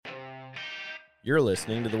You're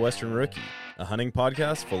listening to The Western Rookie, a hunting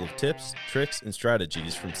podcast full of tips, tricks, and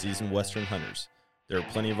strategies from seasoned Western hunters. There are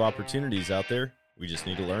plenty of opportunities out there. We just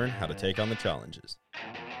need to learn how to take on the challenges.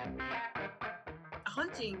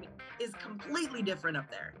 Hunting is completely different up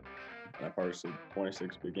there. I've harvested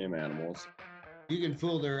 26 big game animals. You can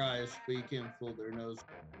fool their eyes, but you can't fool their nose.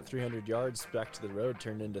 300 yards back to the road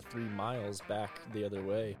turned into 3 miles back the other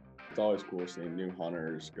way. It's always cool seeing new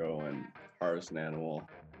hunters go and harvest an animal.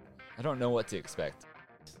 I don't know what to expect.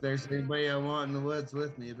 If there's anybody I want in the woods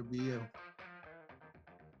with me, it'll be you.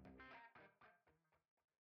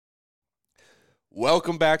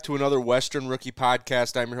 Welcome back to another Western Rookie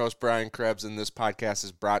podcast. I'm your host, Brian Krebs, and this podcast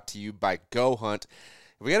is brought to you by Go Hunt.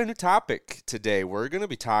 We got a new topic today. We're going to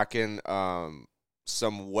be talking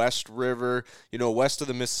some West River, west of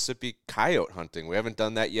the Mississippi coyote hunting. We haven't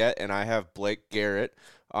done that yet, and I have Blake Garrett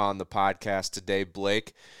on the podcast today.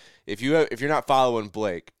 Blake, if you're not following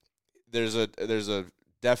Blake, there's a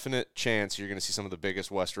definite chance you're going to see some of the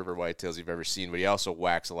biggest West River whitetails you've ever seen, but he also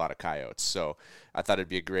whacks a lot of coyotes. So I thought it'd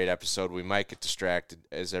be a great episode. We might get distracted.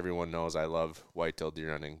 As everyone knows, I love whitetail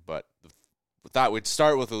deer hunting, but we thought we'd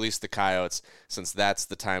start with at least the coyotes since that's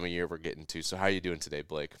the time of year we're getting to. So how are you doing today,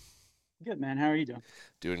 Blake? Good, man. How are you doing?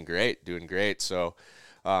 Doing great. So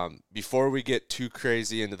before we get too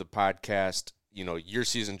crazy into the podcast, your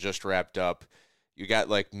season just wrapped up. You got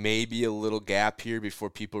maybe a little gap here before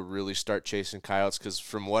people really start chasing coyotes, because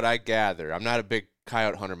from what I gather, I'm not a big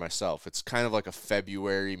coyote hunter myself. It's kind of like a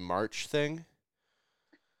February, March thing.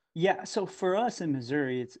 Yeah, so for us in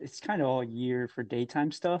Missouri, it's kind of all year for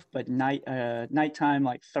daytime stuff, but nighttime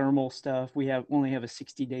like thermal stuff. We only have a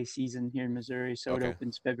 60-day season here in Missouri, so Okay. It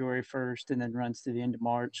opens February 1st and then runs to the end of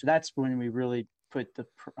March. So that's when we really put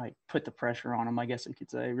the pressure on them, I guess I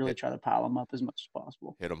could say. Really try to pile them up as much as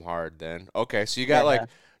possible. Hit them hard then. Okay, so you got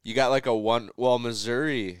a one. Well,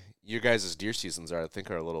 Missouri, your guys' deer seasons are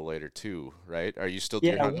a little later too, right? Are you still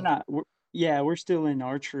deer hunting? We're still in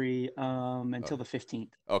archery until the 15th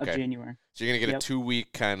of January. So you're gonna get a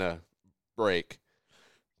 2-week kind of break,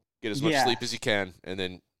 get as much sleep as you can, and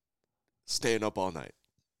then staying up all night.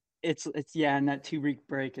 It's and that 2-week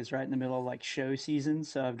break is right in the middle of show season.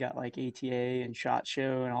 So I've got ATA and SHOT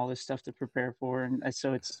Show and all this stuff to prepare for. And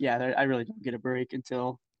so I really don't get a break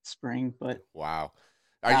until spring, but. Wow.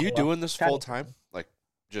 Are you doing this full time?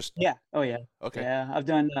 Yeah. Oh yeah. Okay. Yeah. I've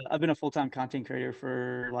been a full-time content creator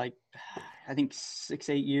for I think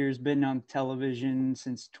 6-8 years, been on television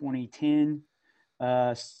since 2010,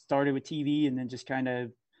 started with TV and then just kind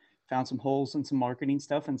of found some holes in some marketing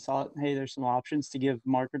stuff and saw, hey, there's some options to give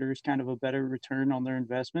marketers kind of a better return on their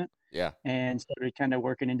investment. Yeah. And started kind of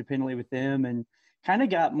working independently with them and kind of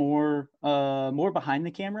got more behind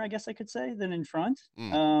the camera, I guess I could say, than in front.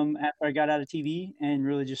 After I got out of TV and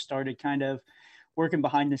really just started kind of working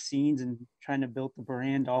behind the scenes and trying to build the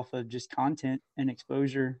brand off of just content and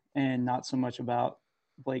exposure and not so much about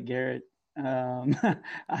Blake Garrett. I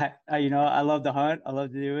love to hunt. I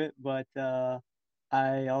love to do it, but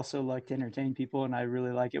I also like to entertain people, and I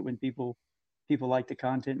really like it when people like the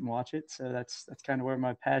content and watch it. So that's kind of where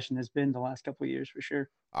my passion has been the last couple of years for sure.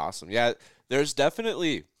 Awesome. Yeah, there's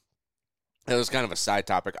definitely, it was kind of a side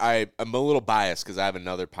topic. I'm a little biased because I have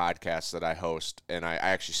another podcast that I host, and I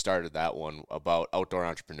actually started that one about outdoor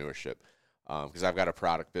entrepreneurship because I've got a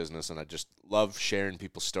product business, and I just love sharing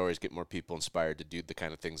people's stories, get more people inspired to do the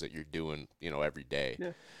kind of things that you're doing, every day.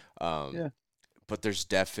 Yeah. But there's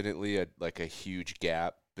definitely a huge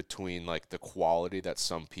gap between the quality that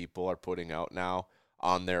some people are putting out now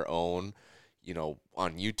on their own,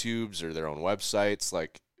 on YouTube's or their own websites,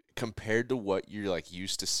 compared to what you're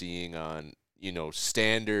used to seeing on,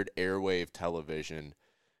 standard airwave television,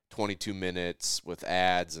 22 minutes with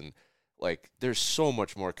ads. And there's so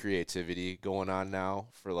much more creativity going on now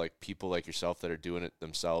for people like yourself that are doing it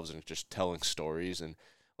themselves and just telling stories. And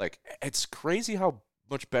it's crazy how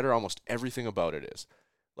much better almost everything about it is.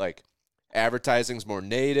 Advertising's more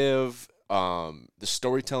native, the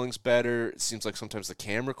storytelling's better. It seems like sometimes the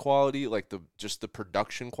camera quality, the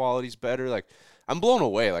production quality's better. I'm blown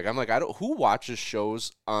away. Who watches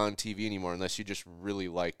shows on TV anymore unless you just really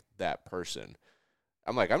like that person?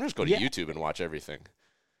 I'm just go to YouTube and watch everything.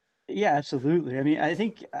 Yeah, absolutely. I mean, I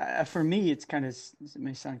think for me, it's kind of, it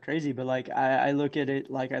may sound crazy, but I look at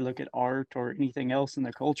it like I look at art or anything else in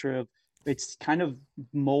the culture of, it's kind of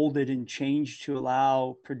molded and changed to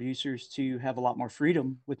allow producers to have a lot more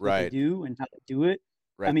freedom with what they do and how they do it.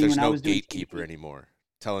 Right. I mean, there's no gatekeeper anymore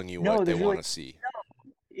telling you what they want to see.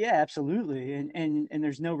 Yeah, absolutely. And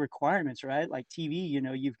there's no requirements, right? Like TV,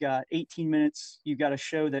 you've got 18 minutes. You've got a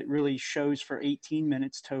show that really shows for 18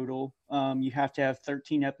 minutes total. You have to have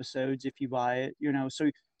 13 episodes if you buy it, so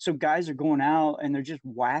So guys are going out and they're just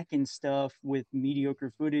whacking stuff with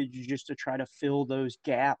mediocre footage just to try to fill those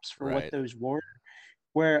gaps for what Right. those were.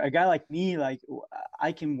 Where a guy like me, like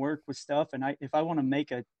I can work with stuff, and if I want to make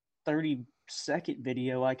a 30-second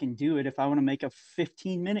video, I can do it. If I want to make a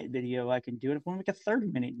 15-minute video, I can do it. If I want to make a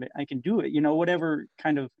 30-minute, I can do it. Whatever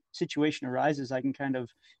kind of situation arises, I can kind of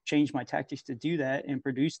change my tactics to do that and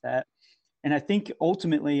produce that. And I think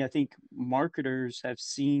ultimately, I think marketers have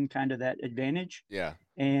seen kind of that advantage, Yeah.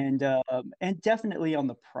 and definitely on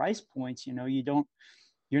the price points,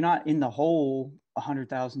 you're not in the hole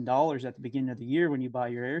 $100,000 at the beginning of the year when you buy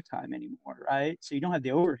your airtime anymore, right? So you don't have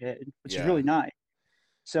the overhead, which is really nice.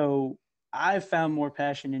 So I've found more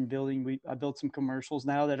passion in building. I built some commercials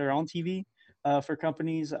now that are on TV for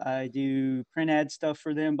companies. I do print ad stuff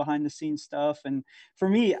for them, behind the scenes stuff. And for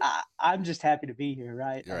me, I'm just happy to be here,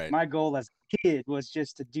 right? Like Right. my goal as a kid was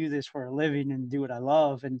just to do this for a living and do what I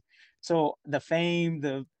love. And so the fame,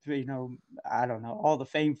 I don't know, all the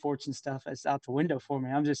fame, fortune stuff is out the window for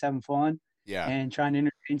me. I'm just having fun Yeah. and trying to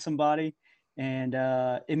entertain somebody. And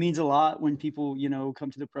it means a lot when people,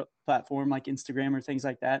 come to the platform like Instagram or things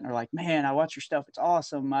like that, and are like, man, I watch your stuff. It's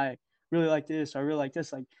awesome. I really like this. I really like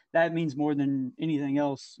this. Like that means more than anything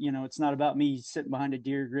else. It's not about me sitting behind a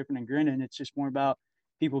deer gripping and grinning. It's just more about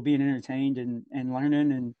people being entertained and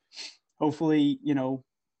learning. And hopefully,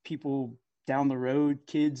 people down the road,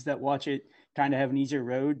 kids that watch it kind of have an easier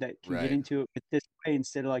road that can get into it this way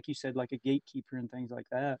instead of, like you said, like a gatekeeper and things like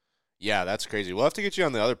that. Yeah, that's crazy. We'll have to get you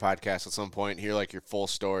on the other podcast at some point and hear like your full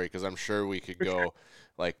story, because I'm sure we could go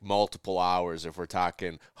like multiple hours if we're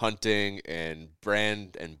talking hunting and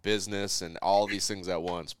brand and business and all these things at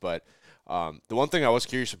once. But the one thing I was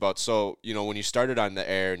curious about, so, when you started on the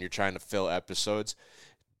air and you're trying to fill episodes,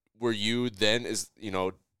 were you then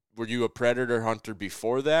were you a predator hunter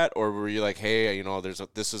before that, or were you like, hey,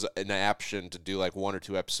 this is an option to do like 1 or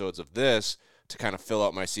 2 episodes of this to kind of fill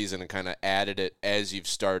out my season, and kind of added it as you've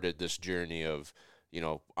started this journey of,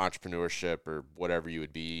 entrepreneurship or whatever you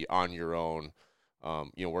would be on your own,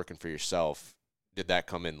 working for yourself? Did that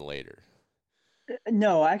come in later?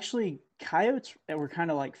 No, actually, coyotes were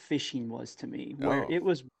kind of like fishing was to me, where it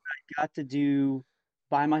was what I got to do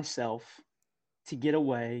by myself to get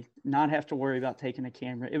away, not have to worry about taking a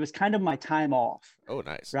camera. It was kind of my time off. Oh,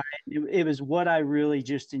 nice. Right. It was what I really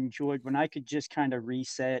just enjoyed, when I could just kind of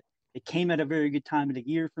reset. It came at a very good time of the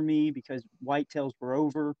year for me because whitetails were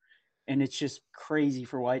over, and it's just crazy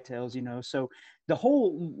for whitetails. So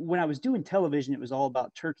when I was doing television, it was all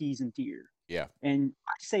about turkeys and deer. Yeah. And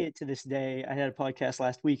I say it to this day. I had a podcast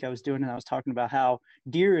last week I was doing, and I was talking about how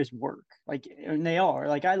deer is work. Like, and they are.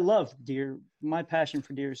 Like, I love deer. My passion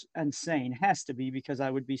for deer is insane. It has to be, because I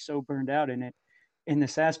would be so burned out in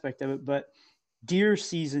this aspect of it. But deer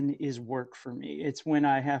season is work for me. It's when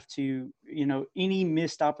I have to, any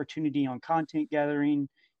missed opportunity on content gathering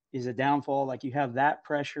is a downfall. Like, you have that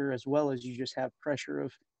pressure, as well as you just have pressure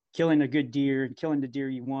of killing a good deer and killing the deer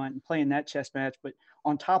you want and playing that chess match. But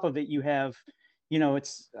on top of it, you have,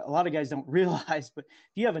 it's a lot of guys don't realize, but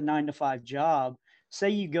if you have a 9-to-5 job, say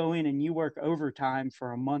you go in and you work overtime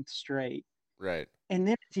for a month straight. Right. And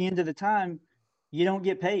then at the end of the time, you don't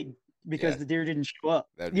get paid because the deer didn't show up.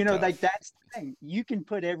 Like, that's the thing. You can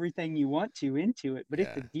put everything you want to into it, but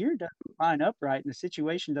if the deer doesn't line up right and the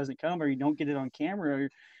situation doesn't come, or you don't get it on camera,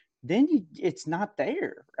 then it's not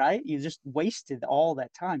there, right? You just wasted all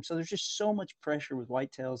that time. So there's just so much pressure with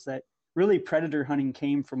whitetails that really predator hunting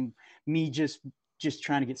came from me just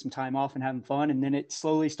trying to get some time off and having fun. And then it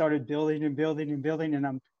slowly started building and building and building. And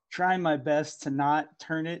I'm trying my best to not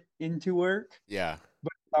turn it into work. Yeah.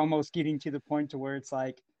 But almost getting to the point to where it's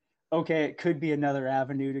like, okay, it could be another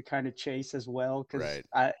avenue to kind of chase as well. Because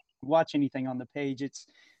I watch anything on the page,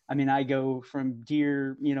 I go from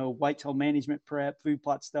deer, whitetail management prep, food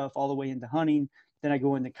plot stuff, all the way into hunting. Then I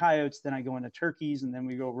go into coyotes, then I go into turkeys, and then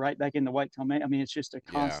we go right back into whitetail. It's just a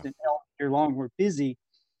constant all year long. We're busy,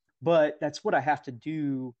 but that's what I have to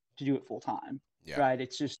do it full time. Yeah. Right.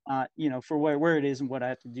 It's just not, for where it is and what I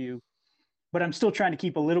have to do. But I'm still trying to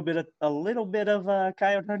keep a little bit of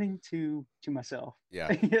coyote hunting to myself.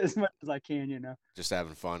 Yeah. As much as I can, Just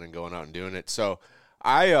having fun and going out and doing it. So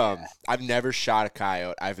I've never shot a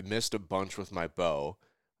coyote. I've missed a bunch with my bow.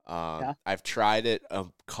 I've tried it a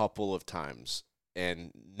couple of times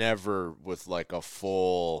and never with like a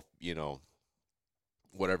full,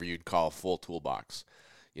 whatever you'd call a full toolbox.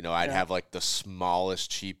 I'd have like the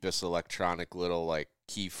smallest, cheapest electronic little like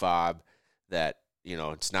key fob that,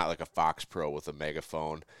 it's not like a Fox Pro with a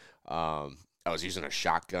megaphone. I was using a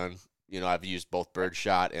shotgun. I've used both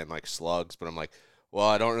birdshot and like slugs, but I'm like, Well,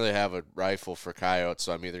 I don't really have a rifle for coyotes,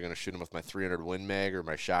 so I'm either going to shoot them with my 300 Win Mag or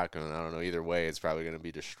my shotgun. I don't know. Either way, it's probably going to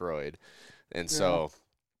be destroyed. And so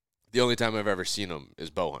the only time I've ever seen them is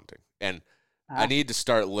bow hunting. And I need to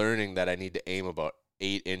start learning that I need to aim about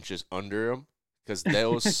 8 inches under them because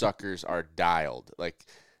those suckers are dialed. Like,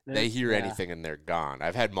 they hear anything and they're gone.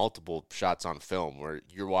 I've had multiple shots on film where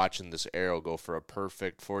you're watching this arrow go for a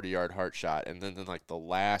perfect 40-yard heart shot, and then like the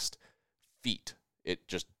last feet, it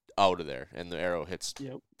just out of there, and the arrow hits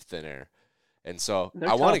thin air. And so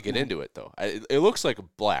I want to get into it though. It looks like a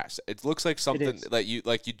blast. It looks like something that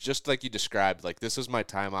you described. Like, this is my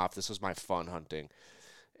time off. This is my fun hunting.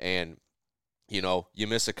 And you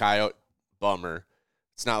miss a coyote, bummer.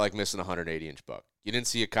 It's not like missing a 180-inch buck. You didn't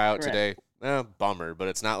see a coyote today, bummer. But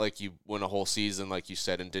it's not like you went a whole season, like you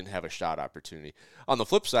said, and didn't have a shot opportunity. On the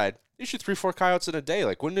flip side, you shoot 3-4 coyotes in a day.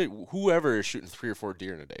 Like, whoever is shooting 3 or 4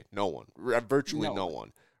 deer in a day? No one. Virtually no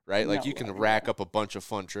one. Right? Like, you can rack up a bunch of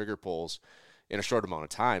fun trigger pulls in a short amount of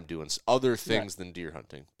time doing other things than deer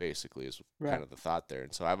hunting, basically, is kind of the thought there.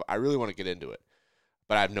 And so I really want to get into it,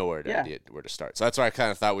 but I have no idea where to start. So that's why I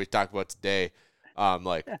kind of thought we'd talk about today.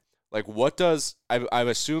 Like, what does I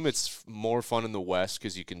assume it's more fun in the West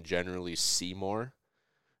because you can generally see more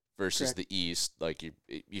versus the East. Like,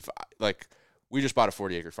 we just bought a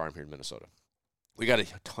 40-acre farm here in Minnesota. We got a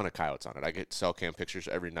ton of coyotes on it. I get cell cam pictures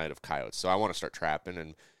every night of coyotes. So I want to start trapping,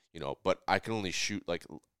 and but I can only shoot like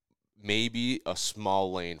maybe a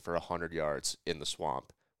small lane for 100 yards in the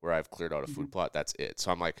swamp where I've cleared out a food plot. That's it.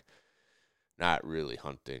 So I'm like not really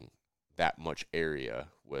hunting that much area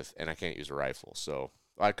and I can't use a rifle. So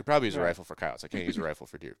I could probably use a rifle for coyotes. I can't use a rifle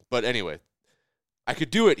for deer. But anyway, I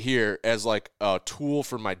could do it here as like a tool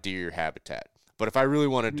for my deer habitat. But if I really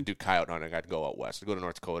wanted to do coyote hunting, I'd go out west. I'd go to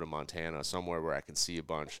North Dakota, Montana, somewhere where I can see a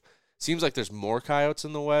bunch. Seems like there's more coyotes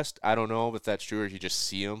in the West. I don't know if that's true or if you just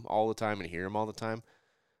see them all the time and hear them all the time.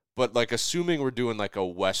 But, like, assuming we're doing, like, a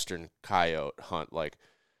Western coyote hunt, like,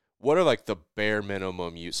 what are, like, the bare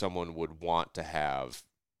minimum someone would want to have,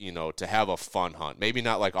 to have a fun hunt? Maybe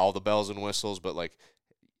not, like, all the bells and whistles, but, like,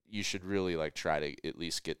 you should really, like, try to at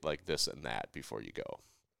least get, like, this and that before you go.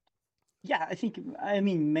 Yeah,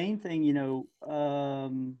 main thing,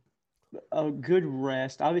 a good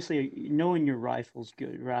rest. Obviously, knowing your rifle's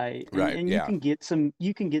good, right? And you can get some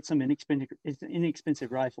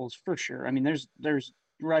inexpensive rifles for sure. I mean, there's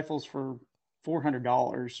rifles for $400,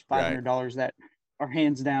 $500 that are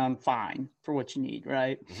hands down fine for what you need,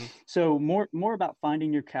 right? So more about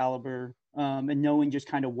finding your caliber and knowing just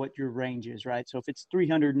kind of what your range is, right? So if it's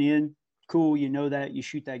 300 and in, cool, that you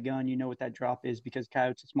shoot that gun, you know what that drop is because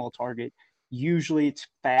coyote's a small target. Usually it's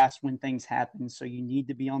fast when things happen, so you need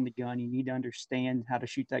to be on the gun. You need to understand how to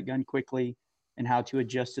shoot that gun quickly and how to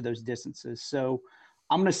adjust to those distances. So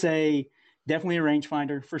I'm going to say definitely a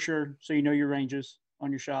rangefinder for sure, so you know your ranges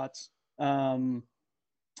on your shots. Number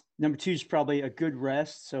 2 is probably a good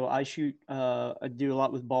rest. So I do a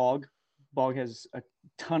lot with Bog. Bog has a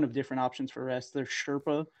ton of different options for rest. Their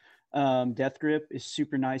Sherpa Death Grip is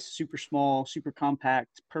super nice, super small, super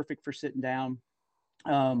compact, perfect for sitting down.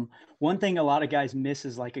 One thing a lot of guys miss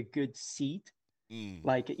is like a good seat.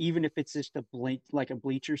 Like, even if it's just a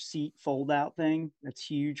bleacher seat fold out thing, that's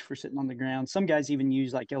huge for sitting on the ground. Some guys even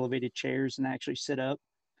use like elevated chairs and actually sit up.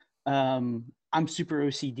 I'm super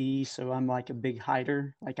OCD, so I'm like a big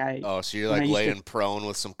hider. So you're like laying prone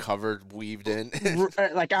with some cover weaved in.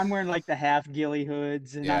 Like, I'm wearing like the half ghillie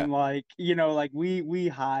hoods, and I'm like, like we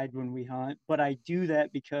hide when we hunt, but I do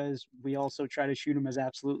that because we also try to shoot them as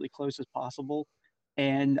absolutely close as possible.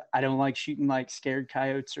 And I don't like shooting like scared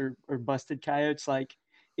coyotes or busted coyotes. Like,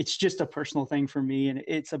 it's just a personal thing for me, and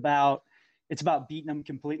it's about beating them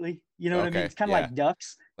completely. You know what I mean? It's kind of like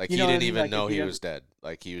ducks. Like, he didn't even know he was dead.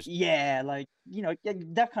 Like, he was. Yeah, like,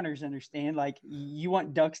 duck hunters understand. Like, you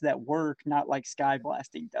want ducks that work, not like sky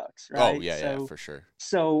blasting ducks, right? Oh yeah, for sure.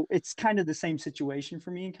 So it's kind of the same situation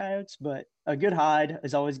for me and coyotes, but a good hide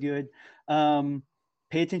is always good.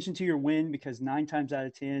 Pay attention to your wind, because 9 times out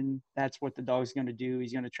of 10, that's what the dog's going to do.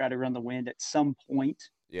 He's going to try to run the wind at some point,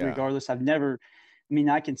 regardless. I can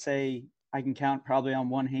count probably on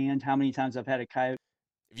one hand how many times I've had a coyote.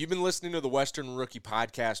 If you've been listening to the Western Rookie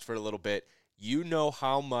podcast for a little bit, you know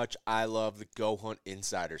how much I love the Go Hunt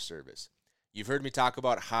Insider service. You've heard me talk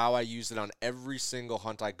about how I use it on every single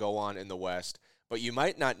hunt I go on in the West, but you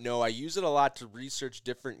might not know I use it a lot to research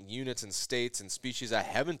different units and states and species I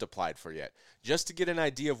haven't applied for yet, just to get an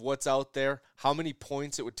idea of what's out there, how many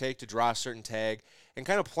points it would take to draw a certain tag, and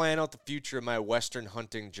kind of plan out the future of my Western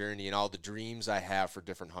hunting journey and all the dreams I have for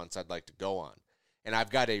different hunts I'd like to go on. And I've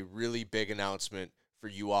got a really big announcement for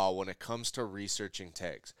you all when it comes to researching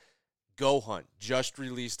tags. Go Hunt just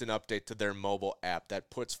released an update to their mobile app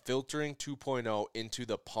that puts filtering 2.0 into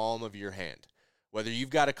the palm of your hand. Whether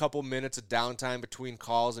you've got a couple minutes of downtime between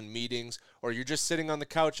calls and meetings, or you're just sitting on the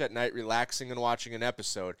couch at night relaxing and watching an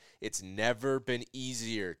episode, it's never been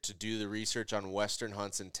easier to do the research on Western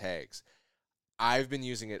hunts and tags. I've been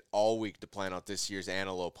using it all week to plan out this year's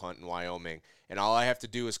antelope hunt in Wyoming, and all I have to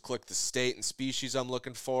do is click the state and species I'm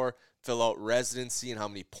looking for, fill out residency and how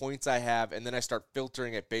many points I have, and then I start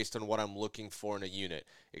filtering it based on what I'm looking for in a unit.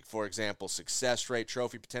 For example, success rate,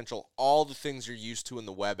 trophy potential, all the things you're used to in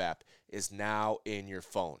the web app is now in your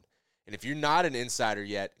phone. And if you're not an insider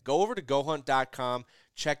yet, go over to GoHunt.com,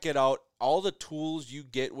 check it out. All the tools you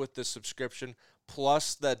get with the subscription,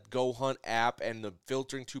 plus the Go Hunt app and the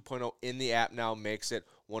filtering 2.0 in the app now makes it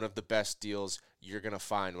one of the best deals you're going to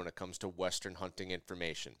find when it comes to Western hunting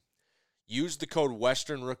information. Use the code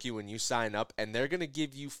Western Rookie when you sign up, and they're going to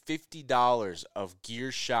give you $50 of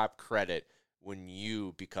Gear Shop credit when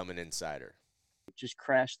you become an insider. Just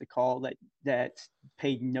crashed the call that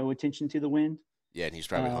paid no attention to the wind. Yeah, and he's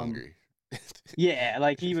probably hungry. Yeah,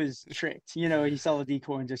 like he was tricked. He saw the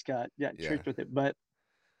decoy and just got tricked with it. But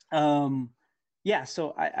yeah,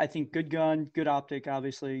 so I think good gun, good optic,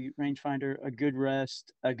 obviously, rangefinder, a good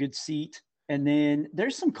rest, a good seat. And then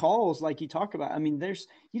there's some calls like you talk about. I mean,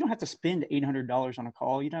 you don't have to spend $800 on a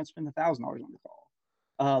call. You don't have to spend $1,000 on the call.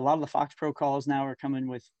 A lot of the Fox Pro calls now are coming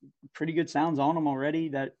with pretty good sounds on them already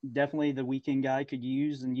that definitely the weekend guy could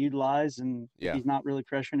use and utilize. And if he's not really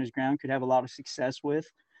pressuring his ground, could have a lot of success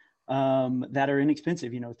with that are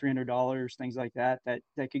inexpensive, $300, things like that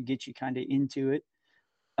could get you kind of into it.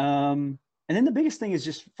 And then the biggest thing is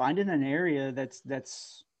just finding an area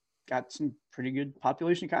that's got some pretty good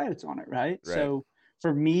population of coyotes on it, right? So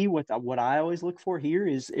for me, what I always look for here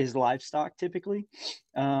is livestock typically,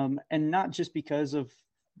 and not just because of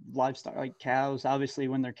livestock like cows. Obviously,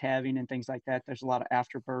 when they're calving and things like that, there's a lot of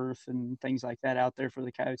afterbirth and things like that out there for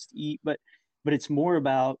the coyotes to eat. But it's more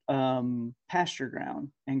about pasture ground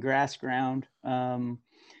and grass ground.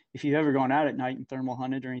 If you've ever gone out at night and thermal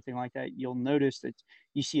hunted or anything like that, you'll notice that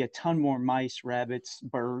you see a ton more mice, rabbits,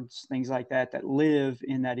 birds, things like that live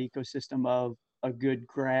in that ecosystem of a good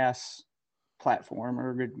grass platform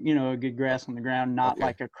or a good grass on the ground, not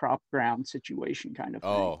like a crop ground situation kind of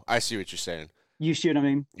thing. Oh, I see what you're saying. You see what I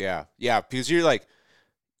mean? Yeah, because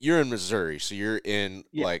you're in Missouri, so you're in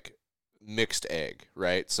like mixed egg,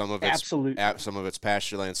 right? Some of it's some of it's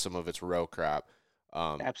pasture land, some of it's row crop.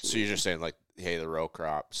 Absolutely. So you're just saying like, hey, the row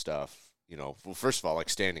crop stuff, well, first of all, like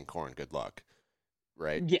standing corn, good luck,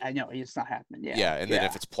 right? Yeah, I know it's not happening. Yeah. Yeah, and then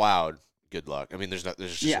if it's plowed, good luck. I mean, there's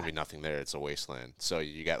just gonna be nothing there. It's a wasteland. So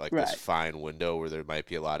you got like this fine window where there might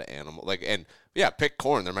be a lot of animal, pick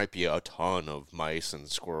corn. There might be a ton of mice and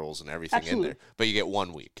squirrels and everything in there, but you get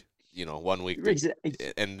 1 week. 1 week,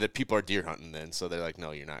 and the people are deer hunting then, so they're like,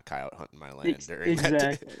 no, you're not coyote hunting my land during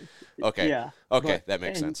that. Okay, that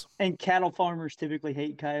makes sense. And cattle farmers typically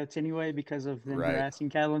hate coyotes anyway because of them harassing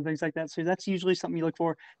cattle and things like that. So that's usually something you look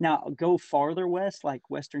for. Now go farther west, like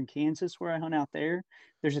western Kansas, where I hunt out there.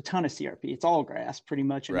 There's a ton of CRP. It's all grass pretty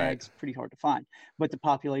much, and ag's pretty hard to find. But the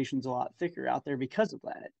population's a lot thicker out there because of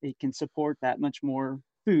that. It can support that much more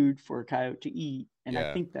food for a coyote to eat, and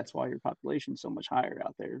I think that's why your population's so much higher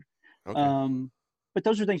out there. Okay. But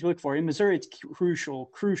those are things we look for. In Missouri, it's crucial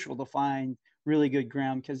to find really good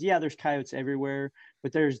ground because there's coyotes everywhere,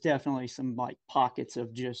 but there's definitely some like pockets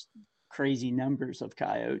of just crazy numbers of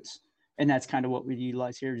coyotes, and that's kind of what we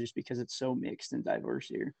utilize here, just because it's so mixed and diverse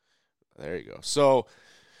here. There you go. So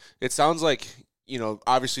it sounds like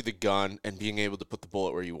obviously the gun and being able to put the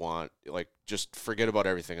bullet where you want, like just forget about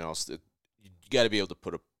everything else. You got to be able to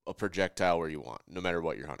put a projectile where you want, no matter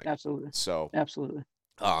what you're hunting. Absolutely. So absolutely.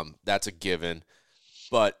 That's a given,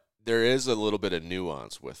 but there is a little bit of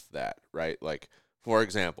nuance with that, right? Like, for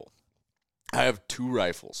example, I have 2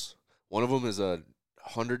 rifles. One of them is a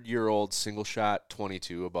 100-year-old single shot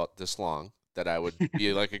 22 about this long that I would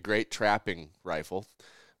be like a great trapping rifle,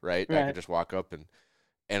 right? I could just walk up and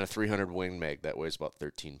a 300 wing mag that weighs about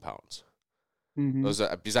 13 pounds. Mm-hmm.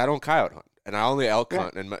 Because I don't coyote hunt, and I only elk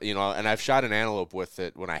hunt, and and I've shot an antelope with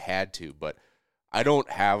it when I had to, but I don't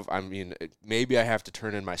have, maybe I have to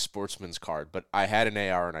turn in my sportsman's card, but I had an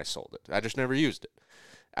AR and I sold it. I just never used it.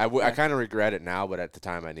 I kind of regret it now, but at the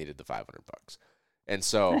time I needed the $500. And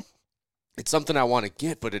so it's something I want to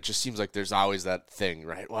get, but it just seems like there's always that thing,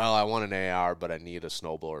 right? Well, I want an AR, but I need a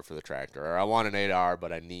snowblower for the tractor. Or I want an 8R,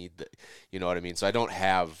 but I need the, you know what I mean? So I don't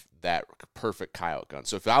have that perfect coyote gun.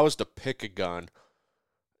 So if I was to pick a gun,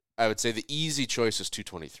 I would say the easy choice is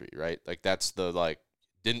 223, right? Like that's the,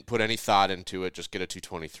 didn't put any thought into it, just get a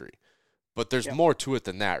 223. But there's Yep. more to it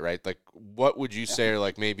than that, right? Like, what would you say are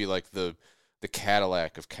like maybe like the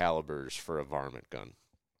Cadillac of calibers for a varmint gun?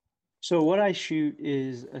 So what I shoot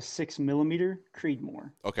is a 6mm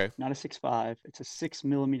Creedmoor, Okay, not a 6.5. It's a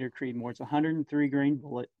 6mm Creedmoor. It's a 103 grain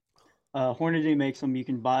bullet. Hornady makes them. You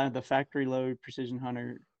can buy the factory load Precision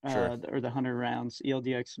Hunter sure. or the Hunter rounds.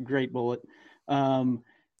 ELDX, great bullet.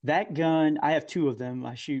 That gun, I have two of them.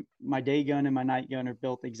 I shoot my day gun and my night gun are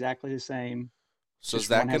built exactly the same. So is Just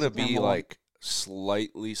that one has going a to be thermal on. like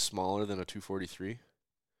slightly smaller than a 243?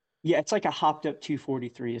 Yeah, it's like a hopped up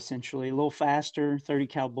 243 essentially. A little faster, 30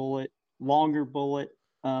 cal bullet, longer bullet.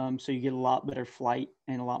 So you get a lot better flight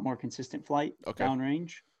and a lot more consistent flight Okay.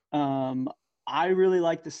 downrange. I really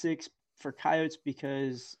like the 6 for coyotes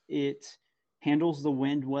because it handles the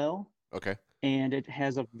wind well Okay. and it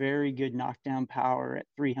has a very good knockdown power at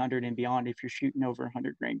 300 and beyond if you're shooting over a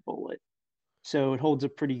 100 grain bullet. So it holds a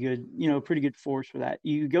pretty good, pretty good force for that.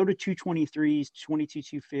 You go to 223s, 22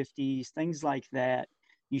 250s, things like that.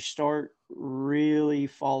 You start really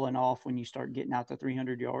falling off when you start getting out to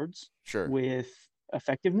 300 yards Sure. with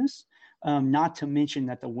effectiveness. Not to mention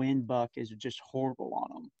that the wind buck is just horrible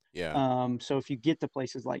on them. Yeah. So if you get to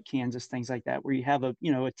places like Kansas, things like that, where you have a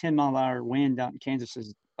 10-mile-an-hour wind out in Kansas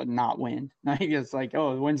is not wind. It's like,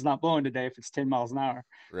 oh, the wind's not blowing today if it's 10 miles an hour.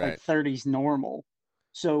 Right. Like 30's normal.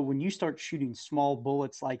 So when you start shooting small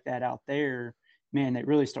bullets like that out there, man, it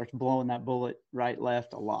really starts blowing that bullet right,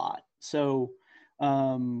 left a lot. So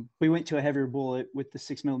we went to a heavier bullet with the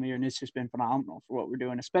 6mm, and it's just been phenomenal for what we're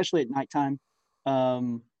doing, especially at nighttime.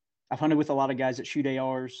 I've hunted with a lot of guys that shoot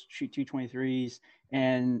ARs, shoot 223s,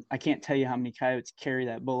 and I can't tell you how many coyotes carry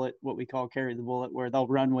that bullet, what we call carry the bullet, where they'll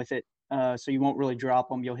run with it. So you won't really drop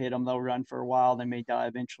them. You'll hit them. They'll run for a while. They may die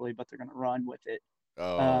eventually, but they're going to run with it.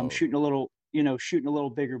 Oh. Shooting a little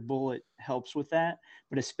bigger bullet helps with that,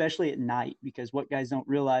 but especially at night, because what guys don't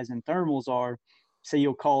realize in thermals are, say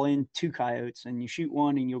you'll call in 2 coyotes and you shoot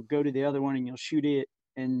one and you'll go to the other one and you'll shoot it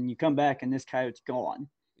and you come back and this coyote's gone.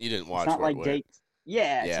 You didn't It's watch not where it like went.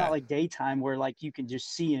 it's not like daytime where like you can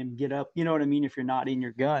just see him get up, you know what I mean, if you're not in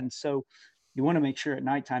your gun. So you want to make sure at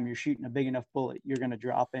nighttime you're shooting a big enough bullet, you're going to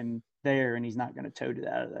drop him there and he's not going to tote it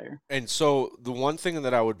out of there. And so the one thing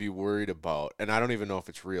that I would be worried about, and I don't even know if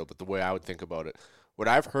it's real, but the way I would think about it, what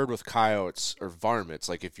I've heard with coyotes or varmints,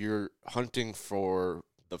 like if you're hunting for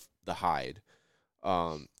the hide,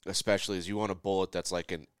 especially is you want a bullet that's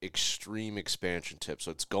like an extreme expansion tip.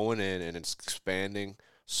 So it's going in and it's expanding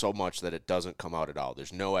so much that it doesn't come out at all.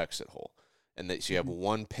 There's no exit hole. And that so you have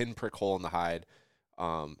one pinprick hole in the hide,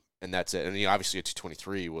 and that's it. And obviously a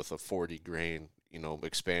 223 with a 40 grain,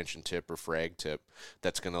 expansion tip or frag tip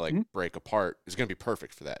that's going to like break apart is going to be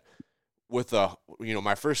perfect for that. With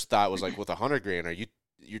my first thought was like with a 100 grain,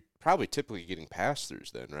 you're probably typically getting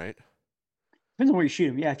pass-throughs then, right? Depends on where you shoot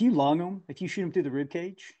them. Yeah, if you lung them, if you shoot them through the rib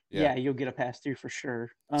cage, Yeah. you'll get a pass through for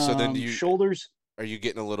sure. So then shoulders. Are you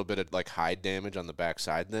getting a little bit of like hide damage on the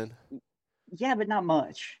backside then? Yeah, but not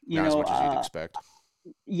much. Not as much as you'd expect.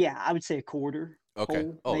 Yeah, I would say a quarter.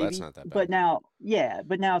 Okay. Hole, That's not that bad. But now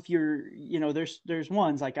if you're, there's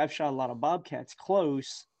ones like I've shot a lot of bobcats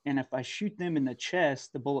close, and if I shoot them in the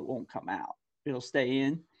chest, the bullet won't come out. It'll stay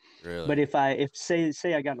in. Really? But if say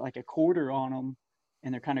I got like a quarter on them,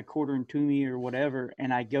 and they're kind of quartering to me or whatever,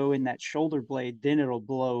 and I go in that shoulder blade, then it'll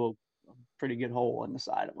blow a pretty good hole in the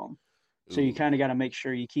side of them. So you kind of got to make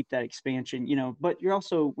sure you keep that expansion, but you're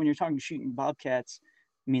also, when you're talking shooting bobcats,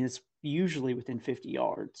 I mean, it's usually within 50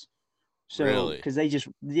 yards. So, really? Because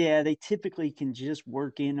they typically can just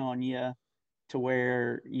work in on you to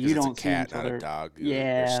where you don't see cat, not a dog.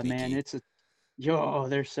 Yeah, man,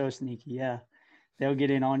 they're so sneaky. Yeah. They'll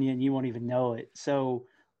get in on you and you won't even know it. So,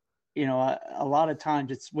 a lot of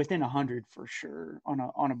times it's within 100 for sure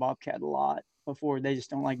on a bobcat a lot before. They just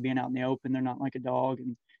don't like being out in the open. They're not like a dog.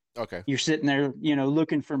 And okay, you're sitting there,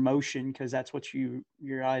 looking for motion because that's what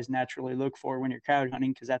your eyes naturally look for when you're coyote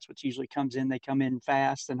hunting, because that's what usually comes in. They come in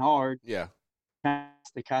fast and hard. Yeah.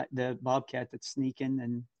 The bobcat that's sneaking,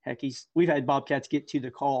 and heck, we've had bobcats get to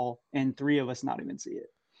the call and 3 of us not even see it.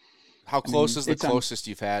 How close is the closest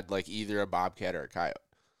you've had, like either a bobcat or a coyote?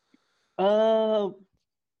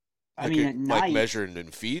 I mean, at night, like measuring in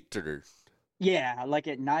feet, or yeah, like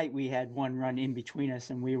at night we had one run in between us,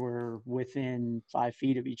 and we were within 5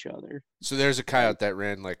 feet of each other. So there's a coyote that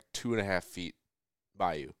ran like 2.5 feet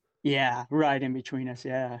by you. Yeah, right in between us.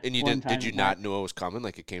 Yeah. And did you not know it was coming?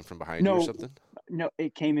 Like it came from behind you or something? No,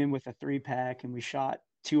 it came in with a 3-pack, and we shot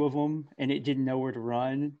two of them, and it didn't know where to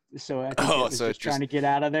run. So I think Oh, it was so it just trying just to get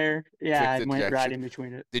out of there. Yeah, picked I the went right direction. in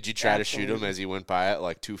between it. Did you try to shoot him Absolutely. as he went by at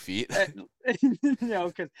like 2 feet?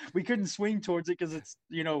 Because we couldn't swing towards it because it's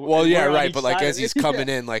Well, yeah, we're on right. each But like side as of it. he's coming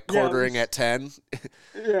in, like Yeah, quartering at 10,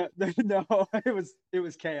 yeah. No, it was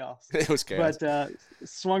chaos. it was chaos. But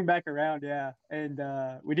swung back around, yeah, and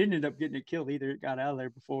we didn't end up getting it killed either. It got out of there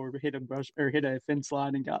before we hit a brush or hit a fence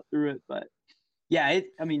line and got through it. But yeah,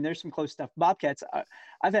 I mean, there's some close stuff. Bobcats,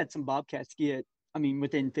 I've had some bobcats get, I mean,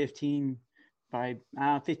 within 15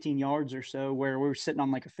 yards or so, where we were sitting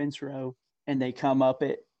on like a fence row, and they come up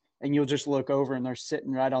it, and you'll just look over, and they're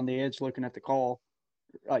sitting right on the edge, looking at the call,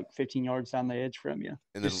 like 15 yards down the edge from you,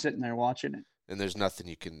 And just then sitting there watching it. and there's nothing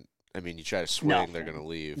you can. I mean, you try to swing, they're Nothing. gonna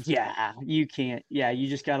leave. Yeah, you can't. Yeah, you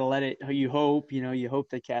just got to let it. You hope, you hope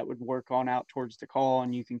the cat would work on out towards the call,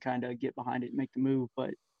 and you can kind of get behind it and make the move.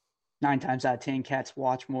 But 9 times out of 10, cats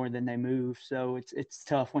watch more than they move, so it's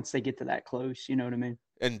tough once they get to that close. You know what I mean?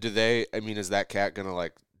 And do they? I mean, is that cat gonna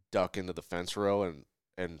like duck into the fence row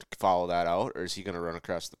and follow that out, or is he gonna run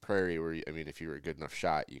across the prairie? Where I mean, if you were a good enough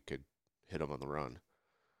shot, you could hit him on the run.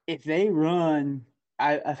 If they run,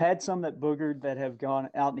 I've had some that boogered that have gone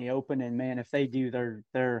out in the open, and man, if they do,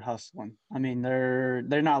 they're hustling. I mean, they're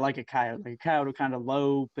not like a coyote. Like a coyote will kind of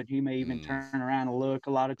low, but he may even turn around and look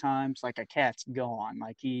a lot of times. Like a cat's gone,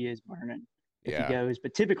 like he is burning if he Yeah. goes.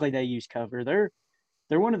 But typically they use cover. They're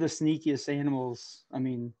one of the sneakiest animals. I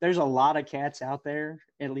mean, there's a lot of cats out there,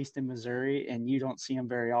 at least in Missouri, and you don't see them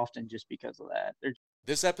very often just because of that.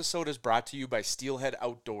 This episode is brought to you by Steelhead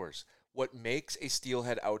Outdoors. What makes a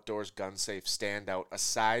Steelhead Outdoors gun safe stand out,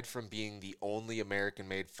 aside from being the only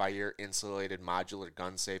American-made fire-insulated modular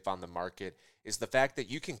gun safe on the market, is the fact that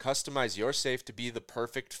you can customize your safe to be the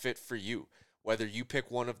perfect fit for you. Whether you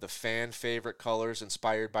pick one of the fan favorite colors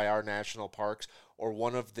inspired by our national parks or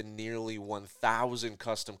one of the nearly 1,000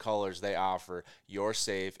 custom colors they offer, your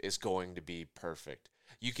safe is going to be perfect.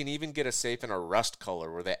 You can even get a safe in a rust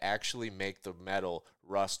color where they actually make the metal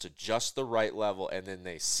rust to just the right level and then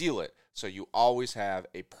they seal it so you always have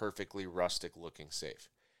a perfectly rustic looking safe.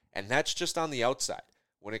 And that's just on the outside.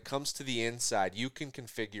 When it comes to the inside, you can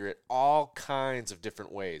configure it all kinds of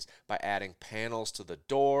different ways by adding panels to the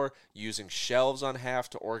door, using shelves on half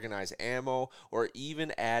to organize ammo, or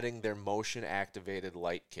even adding their motion-activated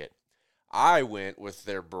light kit. I went with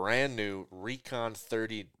their brand new Recon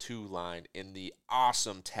 32 line in the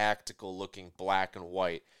awesome tactical looking black and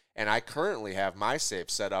white. And I currently have my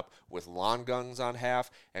safe set up with lawn guns on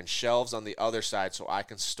half and shelves on the other side so I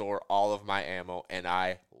can store all of my ammo, and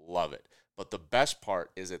I love it. But the best part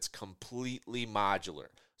is it's completely modular.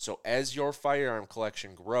 So as your firearm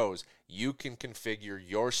collection grows, you can configure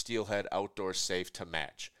your Steelhead Outdoors safe to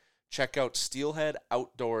match. Check out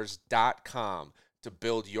steelheadoutdoors.com to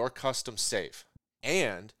build your custom safe.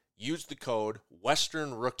 And use the code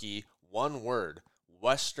WESTERNROOKIE, one word,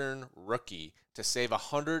 Western Rookie, to save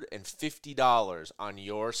 $150 on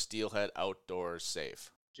your Steelhead Outdoors safe.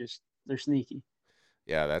 They're sneaky.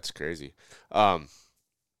 Yeah, that's crazy.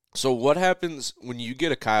 So what happens when you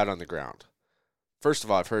get a coyote on the ground? First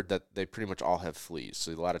of all, I've heard that they pretty much all have fleas,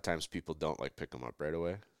 so a lot of times people don't like pick them up right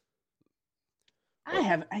away. I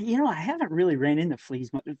haven't really ran into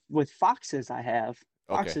fleas with foxes. I have.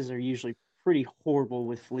 Okay. Foxes are usually pretty horrible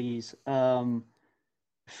with fleas. Coyotes,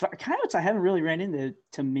 I haven't really ran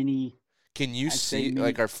into many. Can you I'd say see, many.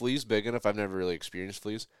 like, are fleas big enough? I've never really experienced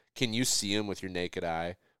fleas. Can you see them with your naked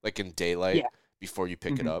eye, like in daylight, Yeah. before you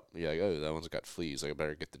pick it Mhm. up? You're like, oh, that one's got fleas. Like, I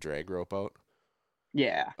better get the drag rope out.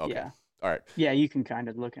 Yeah. Okay. Yeah. All right. Yeah, you can kind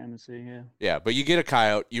of look at them and see. Yeah. Yeah, but you get a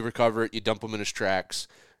coyote, you recover it, you dump him in his tracks.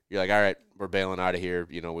 You're like, all right, we're bailing out of here.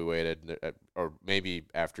 You know, we waited. Or maybe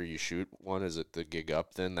after you shoot one, is it the gig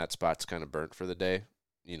up then? That spot's kind of burnt for the day?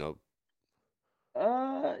 You know?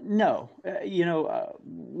 No.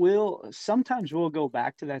 We'll go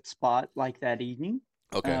back to that spot like that evening.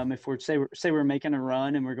 Okay. If we're making a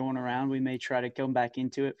run and we're going around, we may try to come back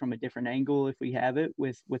into it from a different angle if we have it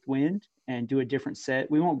with wind and do a different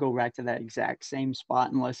set. We won't go back to that exact same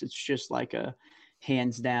spot unless it's just like a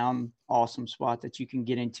hands down awesome spot that you can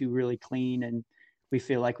get into really clean, and we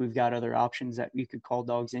feel like we've got other options that you could call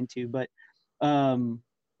dogs into. But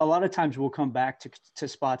a lot of times we'll come back to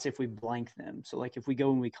spots if we blank them. So like if we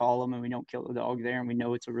go and we call them and we don't kill the dog there and we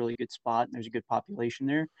know it's a really good spot and there's a good population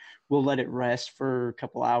there, we'll let it rest for a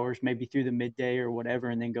couple hours, maybe through the midday or whatever,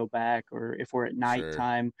 and then go back. Or if we're at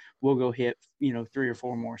nighttime, we'll go hit, 3 or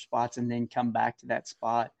 4 more spots and then come back to that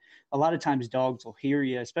spot. A lot of times dogs will hear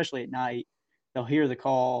you, especially at night. They'll hear the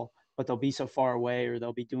call, but they'll be so far away or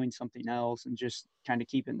they'll be doing something else and just kind of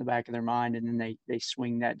keep it in the back of their mind. And then they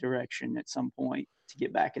swing that direction at some point to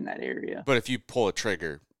get back in that area. But if you pull a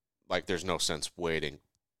trigger, like there's no sense waiting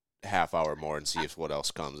half hour more and see if what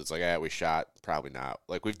else comes. It's like, yeah, we shot, probably not.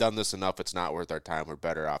 Like we've done this enough, it's not worth our time. We're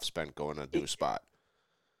better off spent going to a new spot.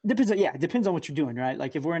 It depends on what you're doing, right?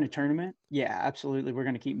 Like if we're in a tournament, yeah, absolutely, we're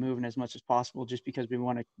going to keep moving as much as possible just because we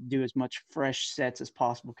want to do as much fresh sets as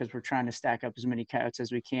possible because we're trying to stack up as many coyotes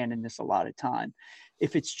as we can in this allotted time.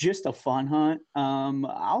 If it's just a fun hunt,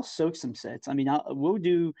 I'll soak some sets. I mean,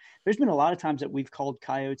 there's been a lot of times that we've called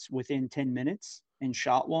coyotes within 10 minutes and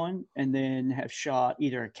shot one and then have shot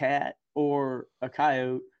either a cat or a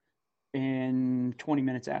coyote in 20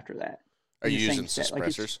 minutes after that. Are you using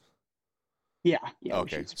suppressors? Yeah.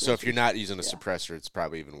 Okay. So if you're not using a suppressor, it's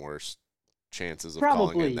probably even worse chances of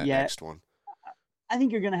calling in that next one. I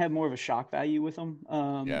think you're going to have more of a shock value with them.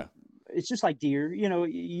 It's just like deer. You know,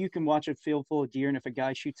 you can watch a field full of deer, and if a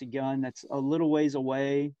guy shoots a gun that's a little ways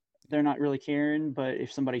away, they're not really caring. But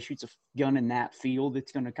if somebody shoots a gun in that field,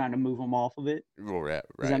 it's going to kind of move them off of it. Right.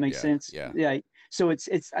 Does that make sense? Yeah. So it's.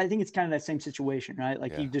 I think it's kind of that same situation, right?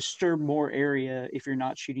 Like you disturb more area if you're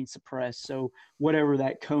not shooting suppress. So whatever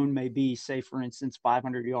that cone may be, say for instance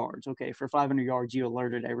 500 yards. Okay, for 500 yards, you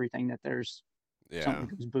alerted everything that there's something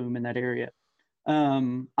goes boom in that area.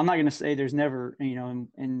 I'm not going to say there's never,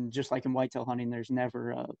 and just like in whitetail hunting, there's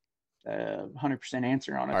never a 100%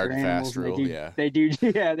 answer on it. Hard and fast rule, they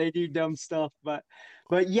do dumb stuff, but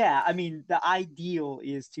yeah, I mean, the ideal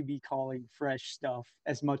is to be calling fresh stuff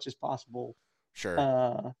as much as possible.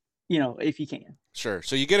 Sure. If you can. Sure.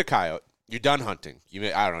 So you get a coyote, you're done hunting. You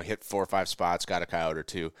may, I don't know, hit 4 or 5 spots, got a coyote or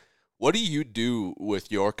two. What do you do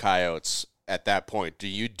with your coyotes at that point? Do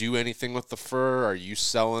you do anything with the fur? Are you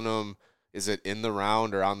selling them? Is it in the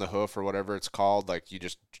round or on the hoof or whatever it's called? Like you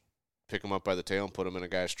just pick them up by the tail and put them in a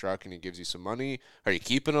guy's truck and he gives you some money? Are you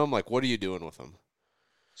keeping them? Like, what are you doing with them?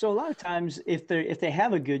 So a lot of times if they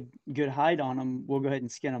have a good hide on them, we'll go ahead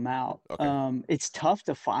and skin them out. Okay. It's tough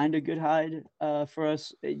to find a good hide for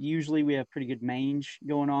us. Usually we have pretty good mange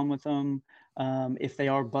going on with them. If they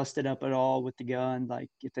are busted up at all with the gun, like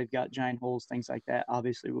if they've got giant holes, things like that,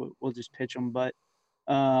 obviously we'll just pitch them. But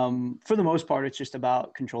for the most part, it's just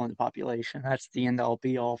about controlling the population. That's the end all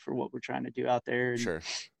be all for what we're trying to do out there. Sure.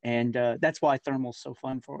 And that's why thermal's so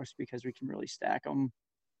fun for us, because we can really stack them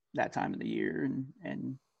that time of the year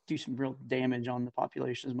and do some real damage on the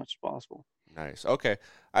population as much as possible. Nice. Okay.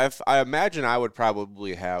 I imagine I would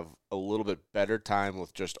probably have a little bit better time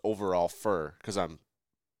with just overall fur because I'm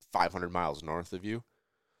 500 miles north of you.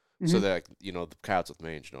 Mm-hmm. So that, the coyotes with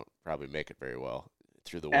mange don't probably make it very well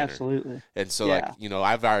through the winter. Absolutely. And so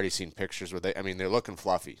I've already seen pictures where they're looking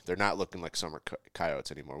fluffy. They're not looking like summer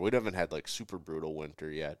coyotes anymore. We haven't had like super brutal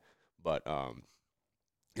winter yet, but so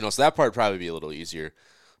that part would probably be a little easier.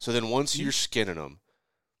 So then once you're skinning them,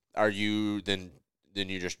 are you then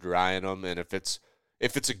you're just drying them? And if it's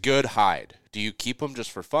a good hide, do you keep them just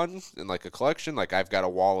for fun in like a collection? Like I've got a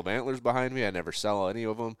wall of antlers behind me. I never sell any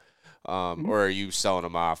of them. Or are you selling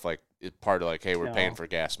them off like part of like, hey, we're paying for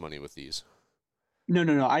gas money with these?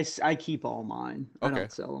 No. I keep all mine. Okay. I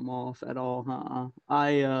don't sell them off at all.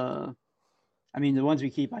 I mean, the ones we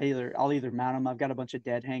keep, I'll either mount them. I've got a bunch of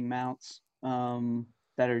dead hang mounts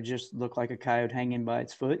that are just look like a coyote hanging by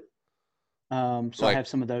its foot. So I have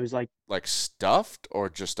some of those like stuffed or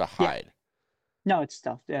just a hide. Yeah. No, it's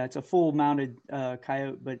stuffed. Yeah, it's a full mounted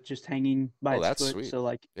coyote, but just hanging by its that's foot. Sweet. So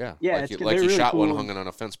like you really shot cool. one hanging on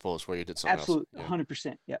a fence post where you did something else. Absolutely,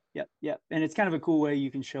 100%. Yep. And it's kind of a cool way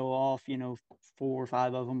you can show off, 4 or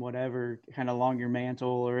 5 of them, whatever, kind of along your mantle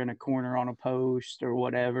or in a corner on a post or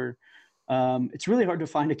whatever. It's really hard to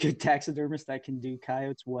find a good taxidermist that can do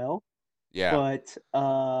coyotes well. Yeah. But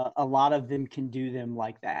a lot of them can do them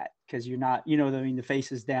like that because you're not, the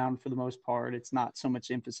face is down for the most part. It's not so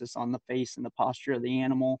much emphasis on the face and the posture of the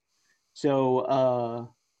animal. So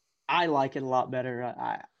I like it a lot better.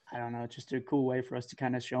 I don't know. It's just a cool way for us to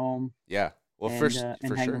kind of show them. Yeah. Well, for sure.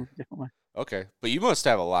 Them different way. Okay. But you must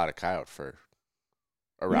have a lot of coyote fur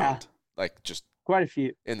around. Yeah. Like just quite a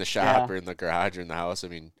few in the shop or in the garage or in the house. I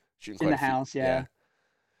mean, shooting quite in the house. Yeah.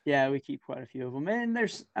 Yeah, we keep quite a few of them. And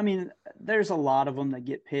there's a lot of them that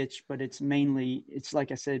get pitched, but it's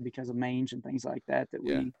like I said, because of mange and things like that,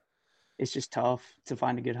 it's just tough to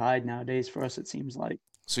find a good hide nowadays for us, it seems like.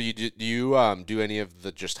 So do you do any of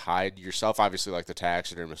the just hide yourself? Obviously, like the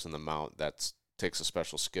taxidermist and the mount, that takes a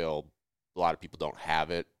special skill. A lot of people don't have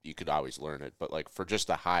it. You could always learn it. But like for just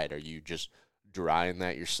the hide, are you just drying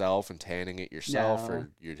that yourself and tanning it yourself, or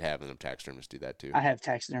you're having them taxidermists do that too? I have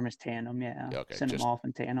taxidermists tan them, Okay, send them off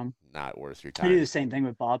and tan them. Not worth your time. I do the same thing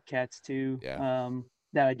with bobcats too. Yeah.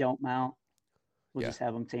 That I don't mount. We'll just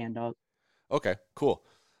have them tanned up. Okay, cool.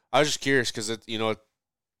 I was just curious because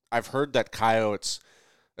I've heard that coyotes,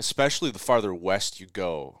 especially the farther west you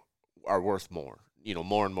go, are worth more.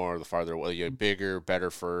 More and more the farther away, you get bigger,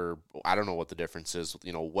 better fur. I don't know what the difference is.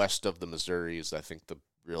 West of the Missouri is, I think, the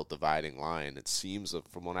real dividing line. It seems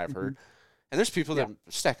from what I've heard. And there's people that are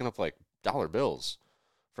stacking up like dollar bills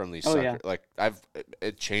from these suckers. Yeah. Like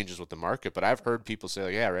it changes with the market, but I've heard people say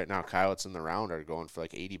like, yeah, right now coyotes in the round are going for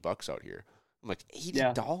like $80 out here. I'm like,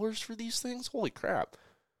 $80 for these things? Holy crap!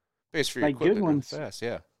 Pays for your Like equipment good really ones. fast,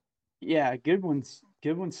 yeah. Yeah, good ones.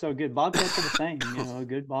 Good ones, so good. Bobcats are the same. A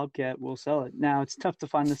good bobcat will sell it. Now it's tough to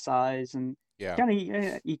find the size, and you kind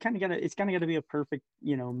of gotta. It's kind of got to be a perfect,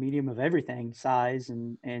 medium of everything, size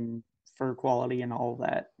and fur quality and all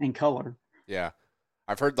that, and color. Yeah,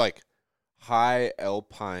 I've heard like high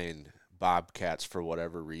alpine bobcats for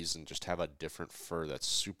whatever reason just have a different fur that's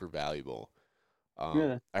super valuable.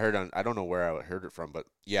 Really? I heard I don't know where I heard it from, but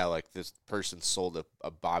yeah, like this person sold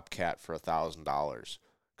a bobcat for $1,000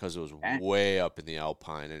 because it was way up in the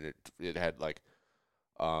alpine, and it had like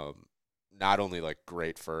not only like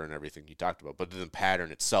great fur and everything you talked about, but the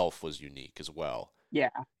pattern itself was unique as well. Yeah.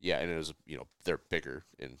 Yeah, and it was they're bigger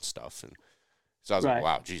and stuff, and so I was like,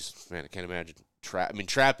 wow, geez, man, I can't imagine.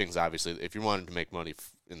 Trapping's obviously, if you're wanting to make money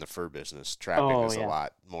in the fur business, trapping is a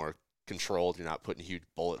lot more controlled. You're not putting huge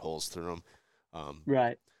bullet holes through them.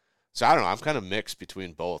 Right. So I don't know. I'm kind of mixed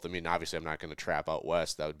between both. I mean, obviously, I'm not going to trap out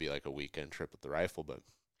west. That would be like a weekend trip with the rifle, but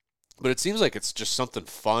it seems like it's just something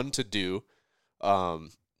fun to do.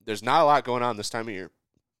 There's not a lot going on this time of year,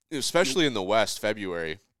 especially in the West.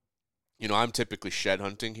 February, I'm typically shed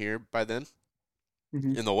hunting here by then.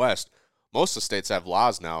 Mm-hmm. In the West, most of the states have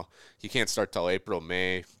laws now. You can't start till April,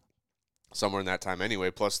 May, somewhere in that time anyway.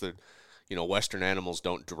 Plus, the Western animals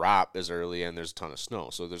don't drop as early, and there's a ton of snow.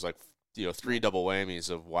 So there's like 3 double whammies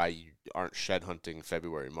of why you aren't shed hunting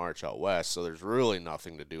February, March out west. So there's really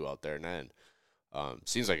nothing to do out there. And then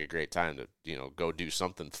seems like a great time to go do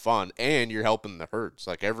something fun, and you're helping the herds.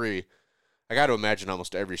 Like I got to imagine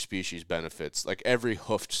almost every species benefits. Like every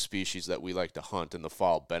hoofed species that we like to hunt in the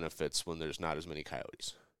fall benefits when there's not as many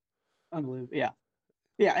coyotes. Unbelievable.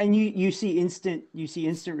 Yeah, and you see instant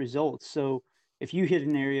results. So if you hit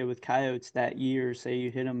an area with coyotes that year, say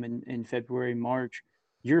you hit them in February, March,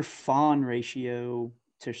 your fawn ratio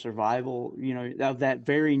to survival, of that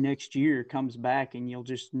very next year comes back, and you'll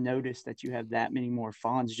just notice that you have that many more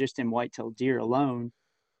fawns just in whitetail deer alone.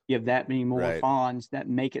 You have that many more fawns that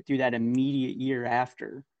make it through that immediate year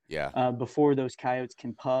after. Yeah. Before those coyotes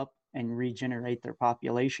can pup and regenerate their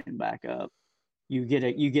population back up. You get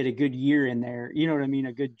a good year in there, you know what I mean?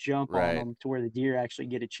 A good jump on them to where the deer actually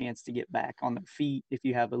get a chance to get back on their feet if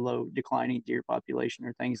you have a low declining deer population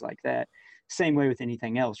or things like that. Same way with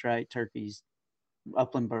anything else, right? Turkeys,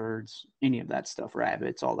 upland birds, any of that stuff,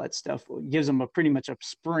 rabbits, all that stuff. It gives them pretty much a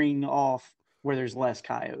spring off where there's less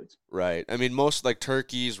coyotes. Right. I mean, most like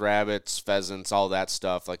turkeys, rabbits, pheasants, all that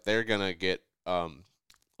stuff, like they're going to get, they're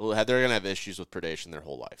going to have issues with predation their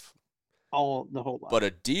whole life. The whole life. But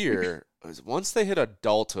a deer, once they hit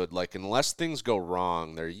adulthood, like unless things go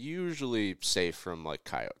wrong, they're usually safe from like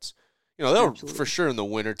coyotes. They'll for sure in the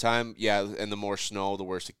wintertime, and the more snow, the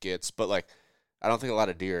worse it gets. But like, I don't think a lot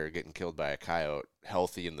of deer are getting killed by a coyote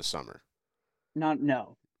healthy in the summer.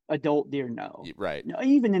 No. Adult deer, no. Right. No,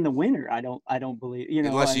 even in the winter, I don't believe,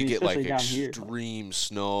 unless you get like extreme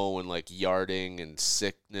snow and like yarding and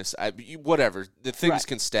sickness, whatever. The things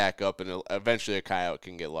can stack up, and eventually a coyote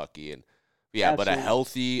can get lucky. And but a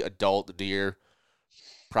healthy adult deer,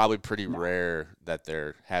 probably pretty rare that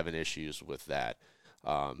they're having issues with that.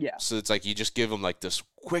 So it's like you just give them like this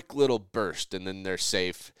quick little burst, and then they're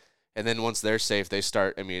safe. And then once they're safe, they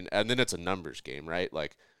start. and then it's a numbers game, right?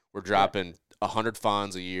 Like we're dropping 100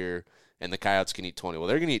 fawns a year, and the coyotes can eat 20. Well,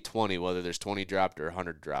 they're going to eat 20 whether there's 20 dropped or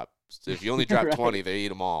 100 dropped. So if you only drop 20, they eat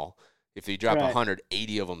them all. If you drop 100,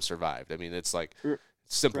 80 of them survived. I mean, it's like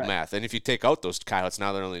simple math. And if you take out those coyotes,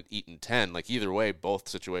 now they're only eating 10. Like either way, both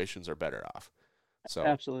situations are better off. So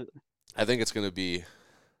absolutely, I think it's going to be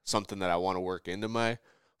something that I want to work into my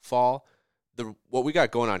fall. What we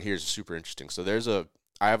got going on here is super interesting. So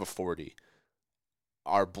I have a 40.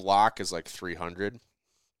 Our block is like 300.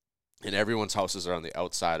 And everyone's houses are on the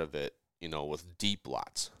outside of it, with deep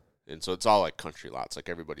lots. And so it's all like country lots. Like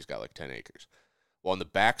everybody's got like 10 acres. Well, on the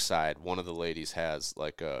backside, one of the ladies has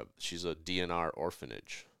she's a DNR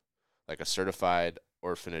orphanage, like a certified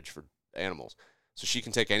orphanage for animals. So she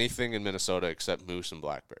can take anything in Minnesota except moose and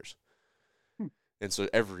black bears. And so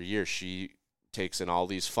every year she takes in all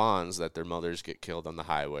these fawns that their mothers get killed on the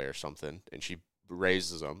highway or something, and she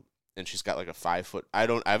raises them. And she's got like a 5-foot. I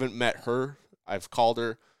haven't met her. I've called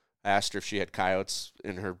her. I asked her if she had coyotes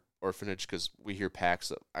in her orphanage because we hear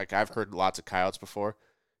packs. I've heard lots of coyotes before.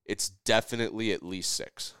 it's definitely at least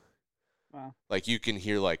 6. Wow. Like you can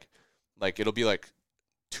hear like it'll be like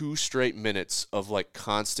 2 straight minutes of like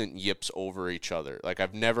constant yips over each other. Like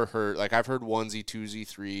I've never heard, like I've heard onesie, twosie,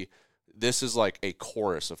 3. This is like a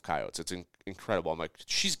chorus of coyotes. It's incredible. I'm like,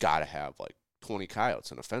 she's got to have like 20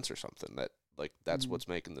 coyotes in a fence or something that's what's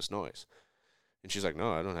making this noise. And she's like,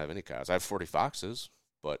 no, I don't have any coyotes. I have 40 foxes,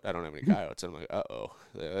 but I don't have any coyotes. And I'm like, uh-oh,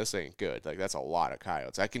 this ain't good. Like that's a lot of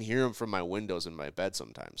coyotes. I can hear them from my windows in my bed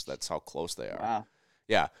sometimes. That's how close they are. Wow.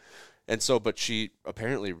 Yeah. And so, but she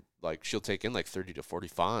apparently, like, she'll take in like 30 to 40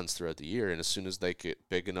 fawns throughout the year. And as soon as they get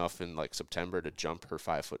big enough in like September to jump her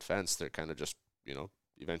 5-foot fence, they're kind of just,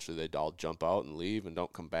 eventually they all jump out and leave and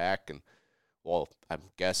don't come back. And well, I'm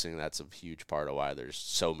guessing that's a huge part of why there's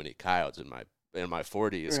so many coyotes in my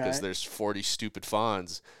 40s, because there's 40 stupid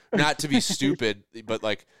fawns. Not to be stupid, but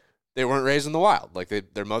like they weren't raised in the wild. Like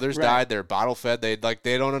their mothers died, they're bottle fed. They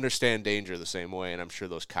don't understand danger the same way. And I'm sure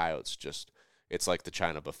those coyotes it's like the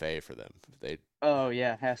China buffet for them. Oh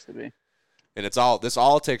yeah, it has to be. And this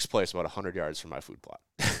all takes place about 100 yards from my food plot.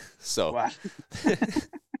 So, wow.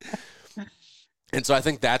 And so I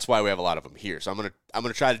think that's why we have a lot of them here. So I'm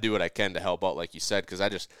gonna try to do what I can to help out, like you said, because I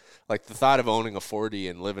just like the thought of owning a 40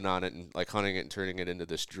 and living on it and like hunting it and turning it into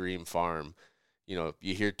this dream farm. You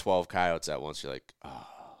hear 12 coyotes at once, you're like, oh,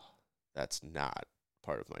 that's not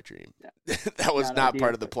part of my dream. Yeah. That was not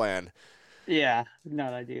part of the plan. Yeah,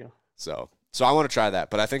 not ideal. So I want to try that,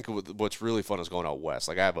 but I think what's really fun is going out west.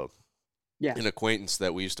 Like I have an acquaintance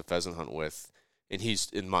that we used to pheasant hunt with, and he's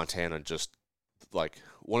in Montana, just like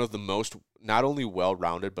one of the most not only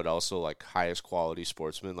well-rounded but also like highest quality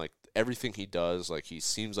sportsmen. Like everything he does, like he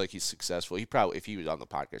seems like he's successful. He probably, if he was on the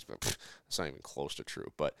podcast, but it's not even close to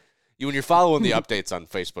true. But when you're following the updates on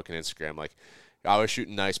Facebook and Instagram, like I was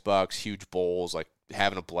shooting nice bucks, huge bulls, like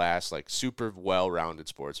having a blast, like super well-rounded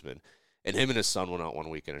sportsman. And him and his son went out one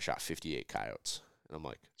weekend and shot 58 coyotes. And I'm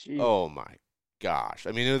like, Jeez. Oh my gosh.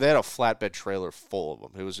 I mean, they had a flatbed trailer full of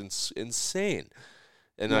them. It was insane.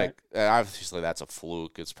 And like obviously that's a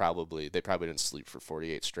fluke. They probably didn't sleep for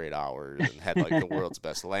 48 straight hours and had like the world's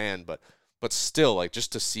best land, but still, like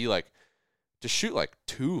just to see like to shoot like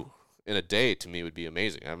 2 in a day to me would be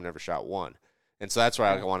amazing. I've never shot 1. And so that's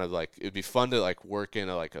why I wanted, like, it'd be fun to like work in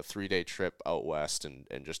a 3-day trip out west and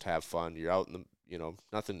just have fun. You're out in the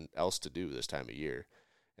nothing else to do this time of year.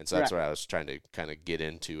 And so that's why I was trying to kind of get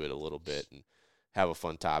into it a little bit and have a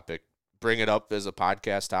fun topic, bring it up as a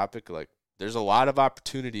podcast topic. Like there's a lot of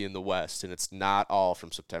opportunity in the West, and it's not all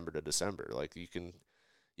from September to December. Like you can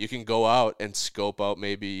go out and scope out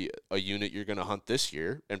maybe a unit you're going to hunt this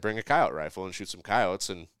year and bring a coyote rifle and shoot some coyotes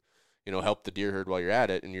and, help the deer herd while you're at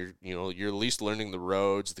it. And you're at least learning the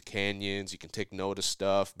roads, the canyons. You can take note of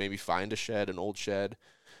stuff, maybe find an old shed.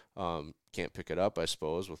 Can't pick it up, I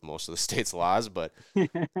suppose, with most of the state's laws, but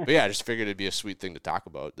yeah, I just figured it'd be a sweet thing to talk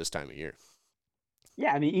about this time of year.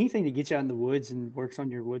 Yeah, I mean, anything to get you out in the woods and works on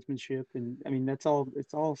your woodsmanship, and I mean it's all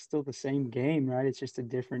still the same game, right? It's just a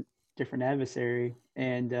different adversary,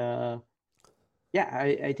 and I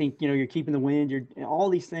think you're keeping the wind, you're all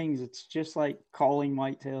these things. It's just like calling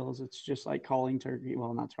whitetails. It's just like calling turkey.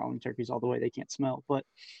 Well, not calling turkeys all the way; they can't smell, but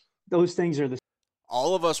those things are the.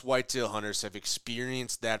 All of us whitetail hunters have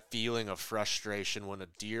experienced that feeling of frustration when a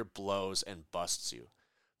deer blows and busts you.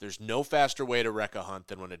 There's no faster way to wreck a hunt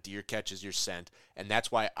than when a deer catches your scent, and that's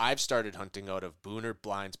why I've started hunting out of Booner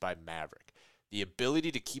Blinds by Maverick. The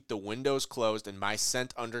ability to keep the windows closed and my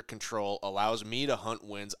scent under control allows me to hunt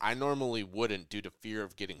wins I normally wouldn't due to fear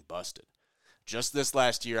of getting busted. Just this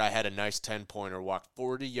last year, I had a nice 10-pointer walk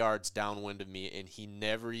 40 yards downwind of me, and he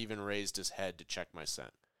never even raised his head to check my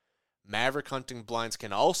scent. Maverick hunting blinds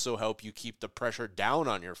can also help you keep the pressure down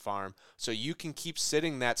on your farm so you can keep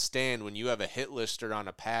sitting that stand when you have a hit lister on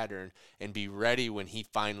a pattern and be ready when he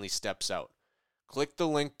finally steps out. Click the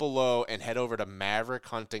link below and head over to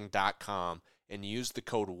maverickhunting.com and use the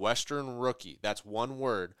code WESTERNROOKIE, that's one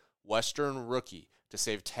word, WESTERNROOKIE, to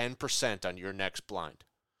save 10% on your next blind.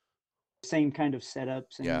 Same kind of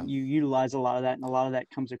setups, and you utilize a lot of that, and a lot of that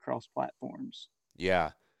comes across platforms.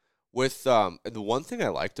 Yeah. With the one thing I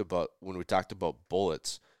liked about when we talked about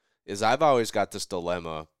bullets is I've always got this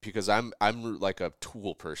dilemma because I'm like a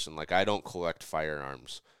tool person. Like I don't collect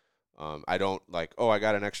firearms. I don't like, I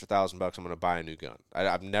got an extra $1,000, I'm going to buy a new gun.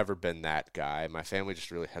 I've never been that guy. My family just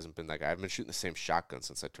really hasn't been that guy. I've been shooting the same shotgun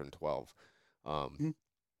since I turned 12. And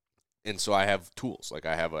so I have tools. Like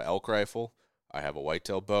I have an elk rifle, I have a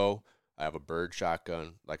whitetail bow, I have a bird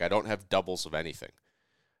shotgun. Like I don't have doubles of anything.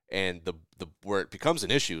 And the where it becomes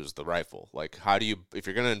an issue is the rifle. Like, how do you, if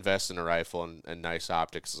you're going to invest in a rifle and nice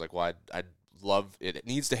optics, it's like, well, I'd love it. It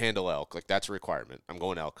needs to handle elk. Like, that's a requirement. I'm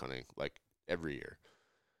going elk hunting, like, every year.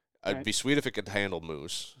 It'd be sweet if it could handle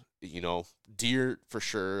moose. You know, deer for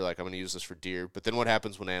sure. Like I'm gonna use this for deer. But then what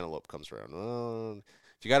happens when antelope comes around? Well,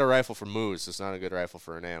 if you got a rifle for moose, it's not a good rifle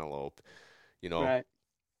for an antelope. You know, Right.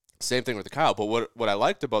 same thing with the cow. But what I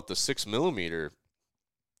liked about the 6mm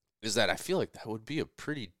is that I feel like that would be a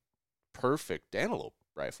pretty perfect antelope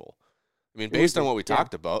rifle. I mean, based on what we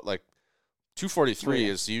talked about, like 243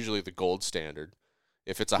 is usually the gold standard.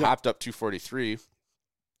 If it's a hopped up 243,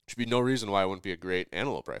 should be no reason why it wouldn't be a great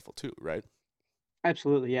antelope rifle too, right?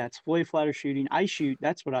 Absolutely, yeah. It's way flatter shooting.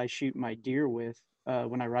 That's what I shoot my deer with.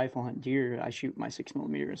 When I rifle hunt deer, I shoot my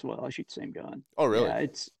 6mm as well. I shoot the same gun. Oh, really?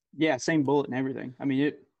 Same bullet and everything. I mean,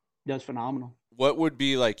 it does phenomenal. What would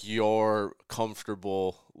be like your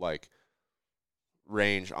comfortable like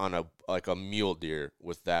range on a mule deer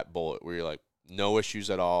with that bullet where you're like, no issues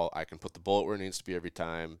at all. I can put the bullet where it needs to be every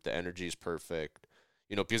time. The energy is perfect.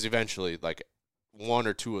 You know, because eventually, like, one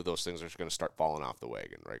or two of those things are going to start falling off the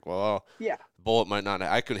wagon. Right? Well, the bullet might not.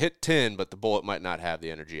 I could hit 10, but the bullet might not have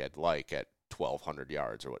the energy I'd like at 1,200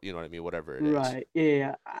 yards or what. You know what I mean? Whatever it is. Right.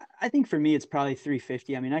 Yeah. I think for me, it's probably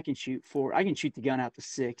 350. I mean, I can shoot the gun out to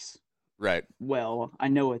 6. Right. Well, I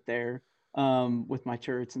know it there with my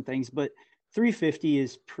turrets and things, but 350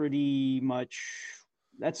 is pretty much,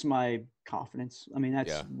 that's my confidence. I mean,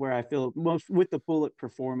 that's where I feel most with the bullet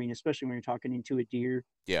performing, especially when you're talking into a deer.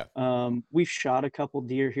 Yeah. We've shot a couple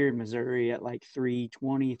deer here in Missouri at like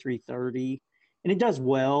 320, 330, and it does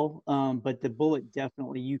well. But the bullet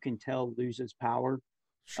definitely, you can tell, loses power.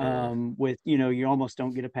 Sure. With, you almost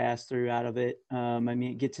don't get a pass through out of it. I mean,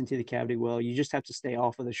 it gets into the cavity well. You just have to stay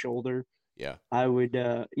off of the shoulder. Yeah. I would,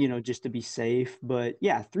 just to be safe. But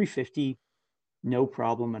yeah, 350, no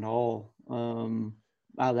problem at all.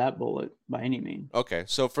 Out of that bullet by any means. Okay,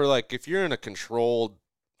 so for like if you're in a controlled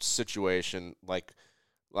situation, like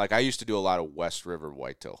I used to do a lot of West River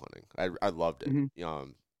whitetail hunting. I loved it. Mm-hmm.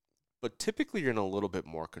 But typically you're in a little bit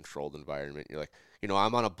more controlled environment. You're like,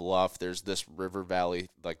 I'm on a bluff. There's this river valley.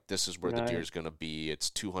 Like this is where the deer's gonna be. It's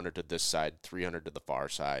 200 to this side, 300 to the far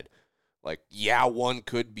side. Like, yeah, one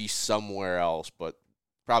could be somewhere else, but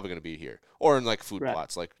probably gonna be here. Or in like food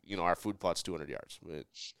plots. Like, our food plot's 200 yards.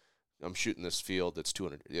 I'm shooting this field that's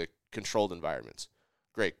 200. Controlled environments.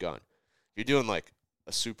 Great gun. You're doing like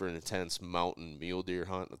a super intense mountain mule deer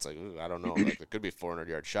hunt. It's like, I don't know. Like, it could be a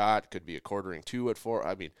 400-yard shot. Could be a quartering 2 at 4.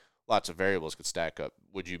 I mean, lots of variables could stack up.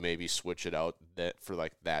 Would you maybe switch it out for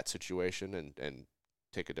like that situation and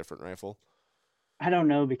take a different rifle? I don't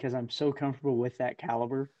know, because I'm so comfortable with that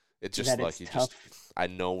caliber. It's just like I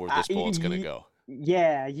know where this bullet's gonna go.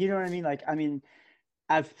 Yeah, you know what I mean. Like, I mean,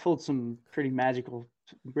 I've pulled some pretty magical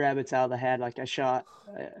rabbits out of the hat. Like I shot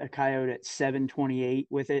a coyote at 728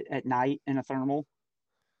 with it at night in a thermal.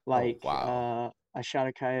 Like, wow. I shot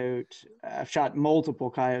a coyote. I've shot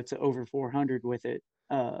multiple coyotes at over 400 with it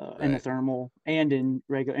in the thermal and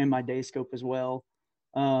in my day scope as well.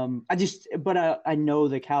 But I know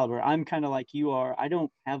the caliber. I'm kind of like you are. I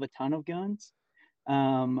don't have a ton of guns.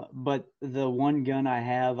 But the one gun I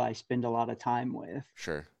have, I spend a lot of time with.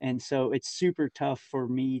 Sure. And so it's super tough for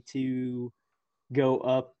me to go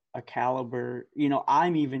up a caliber.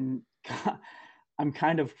 I'm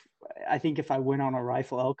kind of, I think if I went on a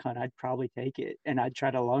rifle elk hunt, I'd probably take it and I'd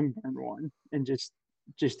try to lung burn one and just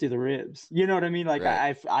do the ribs. You know what I mean? Like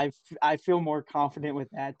I feel more confident with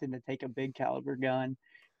that than to take a big caliber gun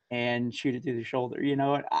and shoot it through the shoulder. You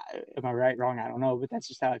know what? Am I right, wrong? I don't know, but that's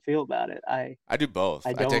just how I feel about it. I do both.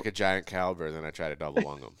 I take a giant caliber and then I try to double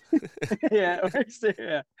lung them. yeah.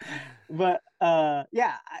 But that's,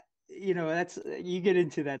 you get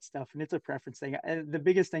into that stuff and it's a preference thing. The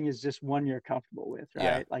biggest thing is just one you're comfortable with, right?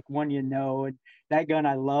 Yeah. Like one, and that gun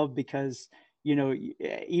I love because,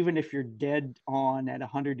 even if you're dead on at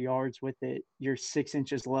 100 yards with it, you're 6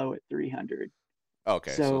 inches low at 300.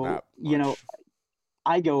 Okay. So not much.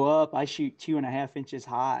 I go up, I shoot 2.5 inches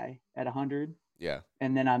high at 100. Yeah.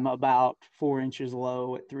 And then I'm about 4 inches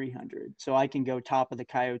low at 300. So I can go top of the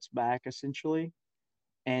coyote's back essentially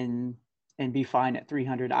and be fine at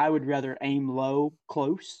 300. I would rather aim low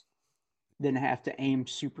close than have to aim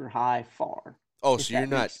super high far. Oh, so you're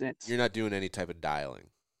not doing any type of dialing.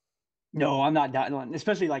 No, I'm not dialing,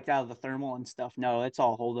 especially like out of the thermal and stuff. No, it's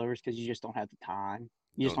all holdovers because you just don't have the time.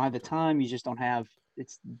 You just don't have the time. You just don't have,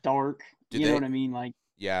 it's dark. Know what I mean? Like,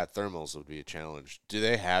 yeah, thermals would be a challenge. Do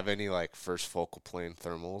they have any like first focal plane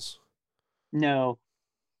thermals? No.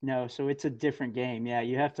 So it's a different game. Yeah,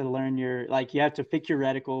 you have to learn you have to pick your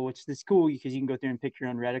reticle, which is cool because you can go through and pick your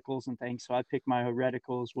own reticles and things. So I pick my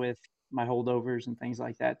reticles with my holdovers and things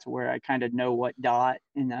like that to where I kind of know what dot,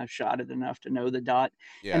 and I've shot it enough to know the dot.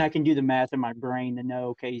 Yeah. And I can do the math in my brain to know,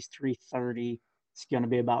 okay, he's 330. It's going to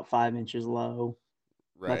be about 5 inches low.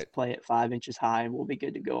 let's play it 5 inches high and we'll be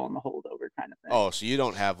good to go on the holdover kind of thing. Oh, so you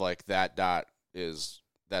don't have like that dot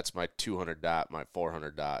that's my 200 dot, my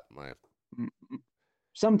 400 dot, my.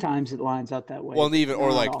 Sometimes it lines up that way. Well, and even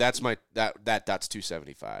or like often. that's my that dot's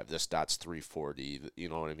 275. This dot's 340. You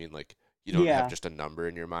know what I mean? Like you don't have just a number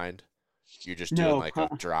in your mind. You're just doing like a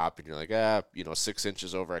drop, and you're like, 6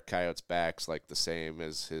 inches over a coyote's back's like the same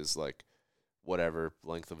as his like whatever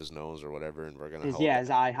length of his nose or whatever, and we're gonna his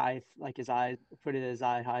eye height, like his eye, put it as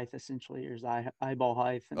eye height essentially, or his eyeball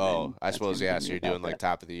height. And I suppose so you're doing like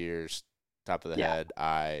top of the ears, top of the head,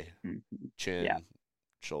 eye, chin,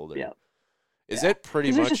 shoulder. Yeah. Is it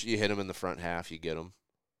pretty much you hit him in the front half, you get him?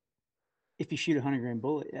 If you shoot a 100-grain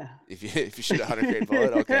bullet, yeah. If you shoot a 100-grain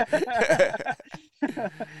bullet, okay.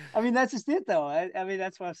 I mean, that's just it, though. I mean,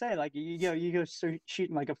 that's what I'm saying. Like, you go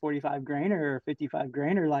shooting like a 45-grainer or a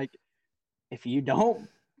 55-grainer. Like, if you don't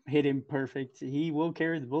hit him perfect, he will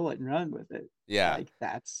carry the bullet and run with it. Yeah. Like,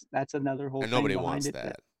 that's another whole. And thing nobody behind wants it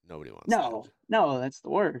that. Nobody wants that. No, that's the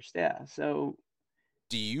worst. Yeah. So.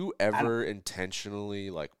 Do you ever intentionally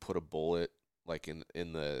like put a bullet like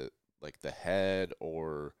in the like the head,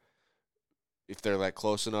 or if they're like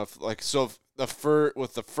close enough, like so if the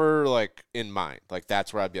fur like in mind, like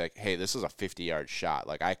that's where I'd be like, hey, this is a 50-yard shot,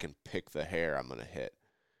 like I can pick the hair I'm gonna hit,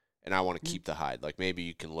 and I want to keep the hide. Like maybe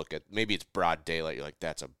you can look at, maybe it's broad daylight, you're like,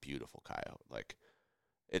 that's a beautiful coyote, like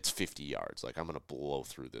it's 50 yards, like I'm gonna blow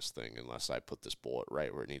through this thing unless I put this bullet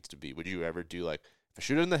right where it needs to be. Would you ever do like, if I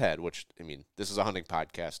shoot it in the head, which, I mean, this is a hunting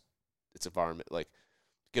podcast, it's environment, like,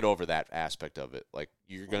 get over that aspect of it. Like,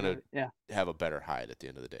 you're going to have a better hide at the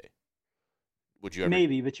end of the day. Would you ever?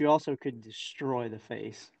 Maybe, but you also could destroy the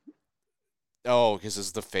face. Oh, because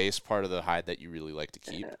it's the face part of the hide that you really like to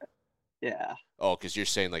keep? Yeah. Oh, because you're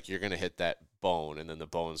saying, like, you're going to hit that bone, and then the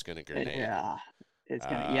bone's going to grenade. Yeah. It's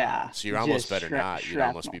going to, So you're almost better not. You'd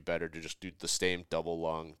almost be better to just do the same double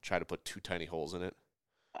lung, try to put 2 tiny holes in it.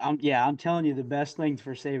 I'm telling you, the best thing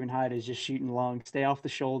for saving hide is just shooting lung. Stay off the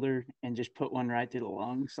shoulder and just put one right through the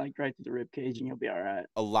lungs, like right through the rib cage, and you'll be all right.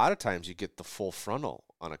 A lot of times you get the full frontal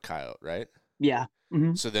on a coyote, right? Yeah.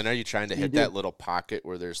 Mm-hmm. So then are you trying to hit that little pocket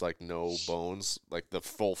where there's like no bones, like the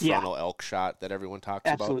full frontal elk shot that everyone talks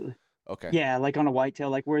about? Absolutely. Okay. Yeah, like on a whitetail,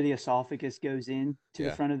 like where the esophagus goes in to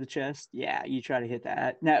the front of the chest. Yeah, you try to hit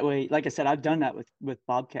that. And that way, like I said, I've done that with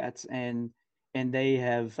bobcats, and they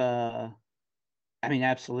have I mean,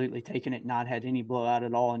 absolutely taken it, not had any blowout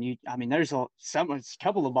at all. And there's a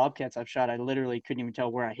couple of bobcats I've shot, I literally couldn't even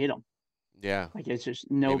tell where I hit them. Yeah. Like it's just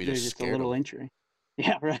there's just a little entry.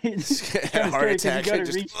 Yeah, right. Heart attack.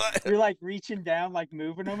 You're like reaching down, like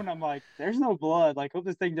moving them, and I'm like, there's no blood. Like, hope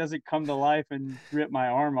this thing doesn't come to life and rip my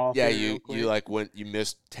arm off. Yeah, you like you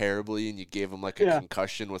missed terribly, and you gave him like a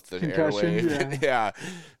concussion with the airwave. Yeah.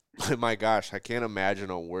 My gosh, I can't imagine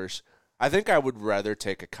a worse. I think I would rather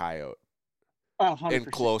take a coyote 100%. in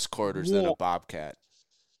close quarters than a bobcat.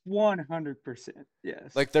 100%.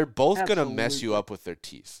 Yes. Like they're both gonna mess you up with their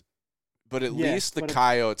teeth, but at least the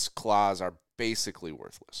coyote's claws are basically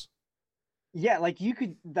worthless. Yeah, like you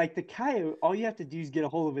could, like the coyote, all you have to do is get a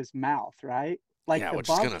hold of his mouth, right? Like yeah, the which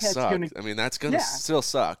is gonna suck. I mean, that's gonna still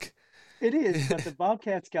suck. It is, but the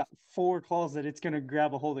bobcat's got 4 claws that it's gonna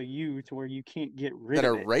grab a hold of you to where you can't get rid of it.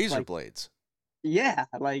 That are razor blades. Yeah,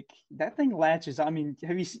 like that thing latches. I mean,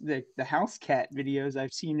 have you seen the house cat videos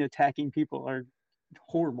I've seen attacking people are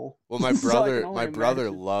horrible. Well, my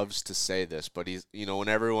brother loves to say this, but he's, when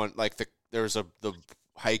everyone there was the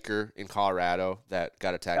hiker in Colorado that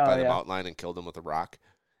got attacked by the mountain lion and killed him with a rock.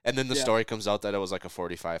 And then the story comes out that it was like a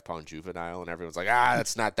 45-pound juvenile, and everyone's like,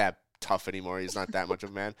 that's not that tough anymore. He's not that much of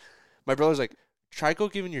a man. My brother's like, try go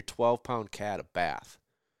giving your 12-pound cat a bath.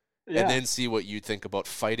 Yeah. And then see what you think about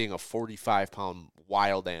fighting a 45-pound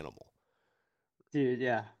wild animal. Dude,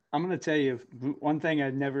 yeah. I'm going to tell you one thing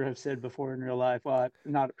I'd never have said before in real life, well,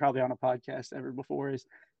 not probably on a podcast ever before, is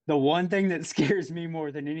the one thing that scares me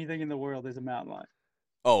more than anything in the world is a mountain lion.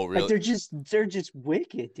 Oh, really? Like they're just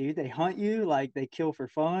wicked, dude. They hunt you, like they kill for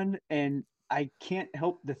fun, and I can't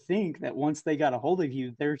help to think that once they got a hold of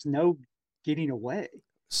you, there's no getting away.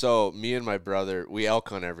 So me and my brother, we elk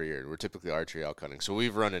hunt every year. We're typically archery elk hunting. So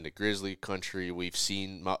we've run into grizzly country. We've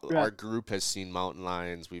seen our group has seen mountain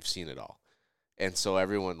lions. We've seen it all. And so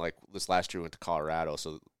everyone, like this last year, went to Colorado.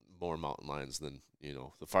 So more mountain lions than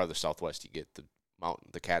the farther southwest you get,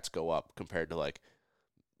 the cats go up compared to like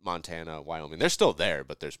Montana, Wyoming. They're still there,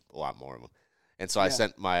 but there's a lot more of them. And so I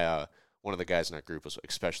sent my one of the guys in our group was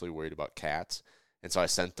especially worried about cats. And so I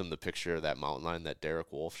sent them the picture of that mountain lion that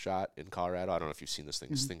Derek Wolf shot in Colorado. I don't know if you've seen this thing.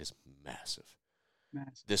 Mm-hmm. This thing is massive.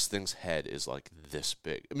 Massive. This thing's head is like this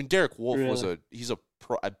big. I mean, Derek Wolfe Really?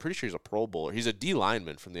 I'm pretty sure he's a Pro Bowler. He's a D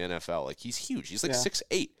lineman from the NFL. Like, he's huge. He's like Yeah.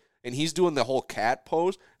 6'8", and he's doing the whole cat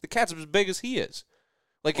pose. The cat's as big as he is.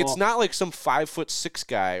 Like, it's Oh. not like some 5'6"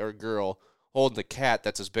 guy or girl holding the cat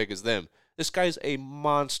that's as big as them. This guy's a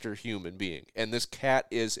monster human being, and this cat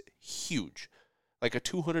is huge. Like a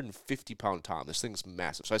 250-pound Tom. This thing's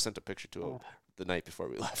massive. So I sent a picture to him the night before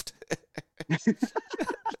we left.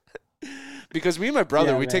 Because me and my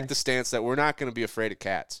brother, Yeah, we man. take the stance that we're not going to be afraid of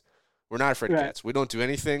cats. We're not afraid of Right. cats. We don't do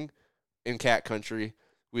anything in cat country.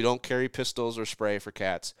 We don't carry pistols or spray for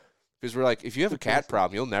cats. Because we're like, if you have a cat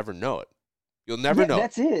problem, you'll never know it. You'll never know.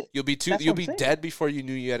 That's it. You'll be That's you'll what be I'm saying. dead before you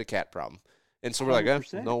knew you had a cat problem. And so we're like,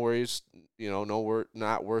 100%. no worries. We're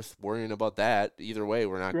not worth worrying about that. Either way,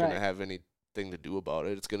 we're not going to Right. have anything to do about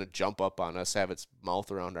it. It's going to jump up on us, have its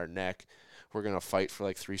mouth around our neck. We're going to fight for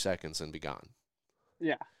like 3 seconds and be gone.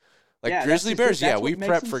 Yeah. Like Yeah, that's grizzly just it. bears, That's yeah, what we makes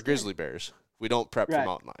prep them for scary. grizzly bears. We don't prep for Right.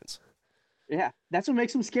 mountain lions. Yeah. That's what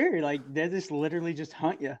makes them scary. Like, they just literally just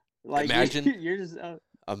hunt you. Like, Imagine- you're just.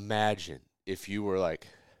 Imagine if you were like,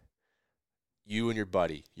 you and your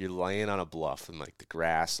buddy, you're laying on a bluff in like the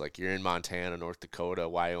grass, like you're in Montana, North Dakota,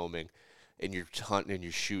 Wyoming, and you're hunting and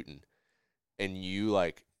you're shooting, and you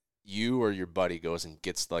or your buddy goes and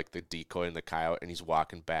gets like the decoy and the coyote, and he's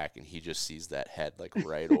walking back, and he just sees that head like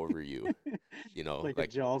right over you, like, like a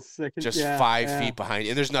Jaws second. just yeah, 5 yeah. feet behind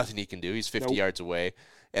you, and there's nothing he can do. He's 50 Nope. yards away,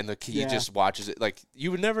 and he Yeah. just watches it. Like,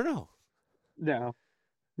 you would never know. No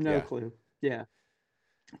Yeah. clue. Yeah.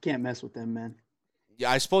 Can't mess with them, man. Yeah,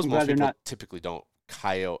 I suppose I'm most glad they're people not- typically don't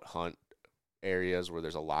coyote hunt areas where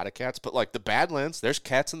there's a lot of cats, but like the Badlands, there's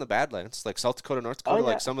cats in the Badlands. Like South Dakota, North Dakota, yeah.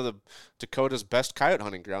 like some of the Dakota's best coyote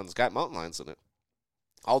hunting grounds got mountain lions in it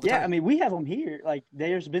all the Yeah, time. I mean, we have them here. Like,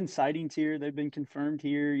 there's been sightings here. They've been confirmed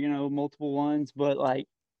here, multiple ones. But, like,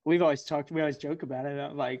 we always joke about it.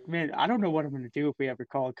 I'm like, man, I don't know what I'm going to do if we ever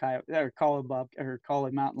call a coyote or call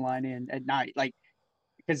a mountain lion in at night. Like,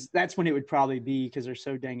 because that's when it would probably be, because they're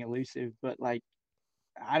so dang elusive. But, like,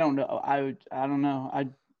 I don't know. I don't know.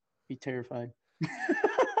 I'd be terrified.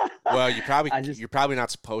 Well, you're I probably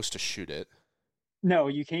not supposed to shoot it. No,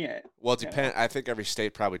 you can't. Well, it Yeah. depends. I think every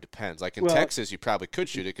state probably depends. Like in Well- Texas, you probably could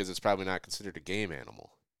shoot it because it's probably not considered a game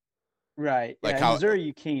animal. Right. Like yeah, how- in Missouri,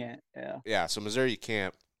 you can't. Yeah. Yeah, so Missouri you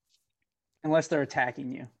can't. Unless they're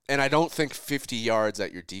attacking you. And I don't think 50 yards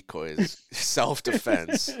at your decoy is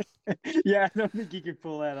self-defense. Yeah, I don't think you could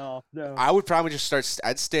pull that off. No. I would probably just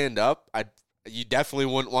I'd stand up. You definitely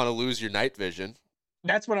wouldn't want to lose your night vision.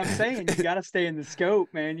 That's what I'm saying. You got to stay in the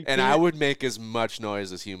scope, man. You And I can't- would make as much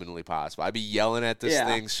noise as humanly possible. I'd be yelling at this Yeah.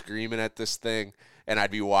 thing, screaming at this thing, and I'd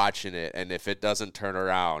be watching it. And if it doesn't turn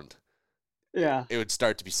around, Yeah. it would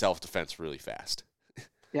start to be self-defense really fast.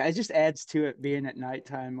 Yeah, it just adds to it being at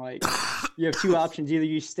nighttime. Like, you have two options. Either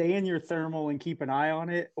you stay in your thermal and keep an eye on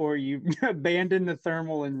it, or you abandon the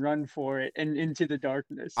thermal and run for it and into the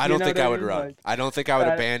darkness. I You don't know think what I would mean? run. Like, I don't think I would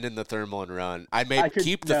I- abandon the thermal and run. I may I could-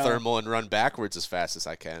 keep the no. thermal and run backwards as fast as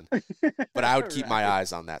I can. But I would keep my Right.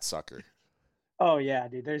 eyes on that sucker. Oh, yeah,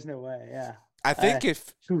 dude. There's no way. Yeah. I think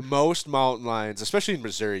if oof. most mountain lions, especially in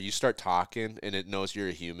Missouri, you start talking and it knows you're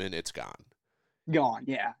a human, it's gone. Gone.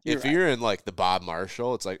 Yeah. If right. you're in like the Bob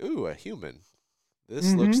Marshall, it's like, ooh, a human. This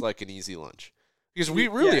Mhm. looks like an easy lunch. Because we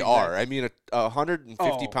Yeah, really are. exactly. I mean, a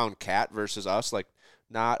 150-pound Oh. cat versus us, like,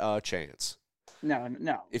 not a chance.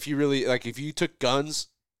 No. If you really, like, if you took guns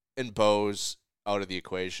and bows out of the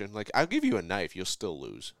equation, like, I'll give you a knife, you'll still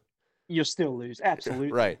lose. You'll still lose.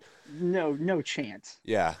 Absolutely. Right. No chance.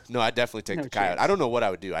 Yeah. No, I'd definitely take No the coyote. chance. I don't know what I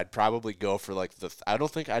would do. I'd probably go for, like, I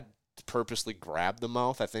don't think I'd purposely grab the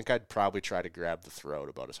mouth. I think I'd probably try to grab the throat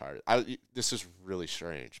about as hard. This is really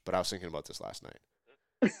strange, but I was thinking about this last night.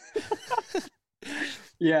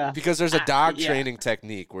 Yeah. Because there's a dog yeah. training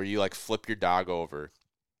technique where you like flip your dog over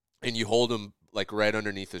and you hold him like right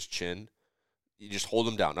underneath his chin. You just hold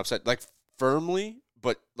him down upside, like firmly,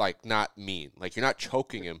 but like not mean. Like you're not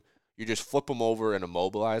choking him. You just flip him over and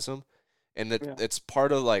immobilize him. And Yeah. it's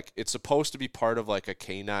part of like, it's supposed to be part of like a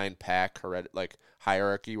canine pack like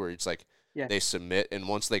hierarchy where it's like Yeah. they submit. And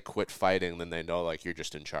once they quit fighting, then they know like you're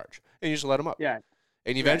just in charge and you just let them up. Yeah.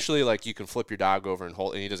 And eventually, like, you can flip your dog over and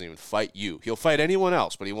hold, and he doesn't even fight you. He'll fight anyone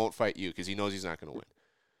else, but he won't fight you because he knows he's not going to win.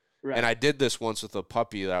 Right. And I did this once with a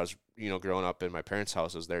puppy that I was, growing up in my parents'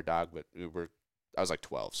 house. It was their dog, but I was like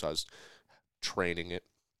 12, so I was training it.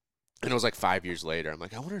 And it was like 5 years later. I'm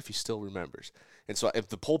like, I wonder if he still remembers. And so if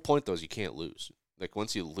the whole point, though, is you can't lose. Like,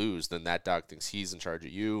 once you lose, then that dog thinks he's in charge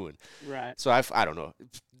of you. And Right. so I don't know.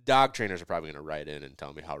 Dog trainers are probably going to write in and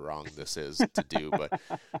tell me how wrong this is to do. But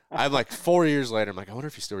I'm like 4 years later, I'm like, I wonder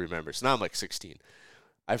if he still remembers. So now I'm like 16.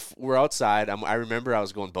 we're outside. I remember I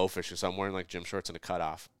was going bow fishing, so I'm wearing like gym shorts and a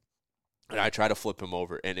cutoff. And I try to flip him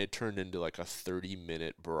over, and it turned into like a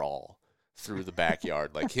 30-minute brawl through the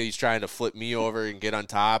backyard. Like he's trying to flip me over and get on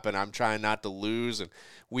top, and I'm trying not to lose. And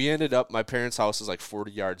we ended up, my parents' house is like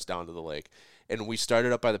 40 yards down to the lake. And we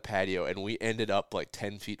started up by the patio, and we ended up like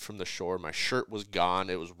 10 feet from the shore. My shirt was gone.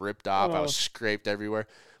 It was ripped off. I was scraped everywhere.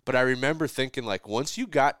 But I remember thinking, like, once you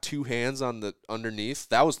got two hands on the underneath,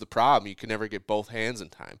 that was the problem. You could never get both hands in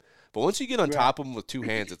time. But once you get on top of them with two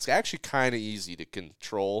hands, it's actually kind of easy to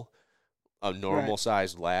control a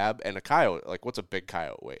normal-sized lab. And a coyote, like, what's a big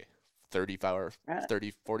coyote weigh? 30,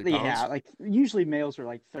 40 pounds? Yeah, like, usually males are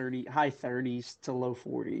like high 30s to low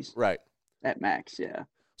 40s. Right. At max, yeah.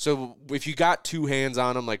 So if you got two hands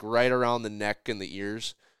on them, like right around the neck and the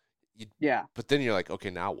ears, yeah. But then you're like, okay,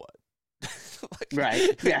 now what? Like,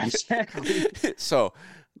 right. Yeah, exactly. So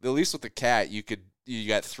at least with the cat, you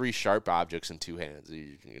got three sharp objects in two hands.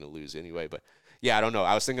 You're gonna lose anyway. But yeah, I don't know.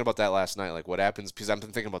 I was thinking about that last night. Like, what happens? Because I've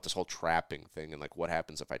been thinking about this whole trapping thing and like what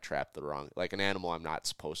happens if I trap the wrong, like an animal I'm not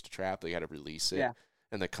supposed to trap. They got to release it,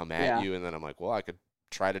 and they come at you, and then I'm like, well, I could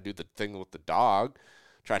try to do the thing with the dog.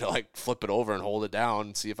 Try to like flip it over and hold it down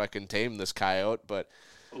and see if I can tame this coyote, but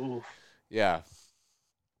yeah,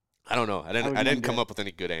 I don't know. I didn't come up with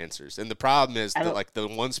any good answers. And the problem is that like the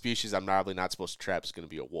one species I'm probably not supposed to trap is going to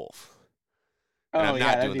be a wolf. And I'm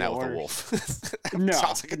not doing that with a wolf. No,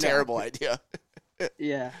 sounds like a terrible idea.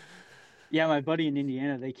 Yeah, my buddy in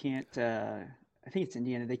Indiana, they can't. I think it's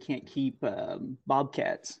Indiana. They can't keep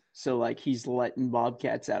bobcats, so like he's letting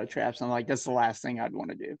bobcats out of traps. I'm like, that's the last thing I'd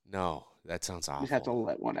want to do. No. That sounds awful. You just have to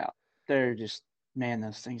let one out. They're just, man,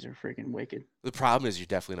 those things are freaking wicked. The problem is you're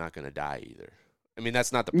definitely not going to die either. I mean,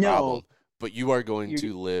 that's not the problem, but you are going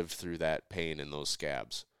to live through that pain in those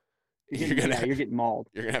scabs. You're getting mauled.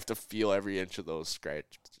 You're going to have to feel every inch of those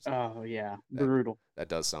scratches. Oh, yeah. Brutal. That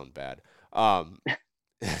does sound bad. That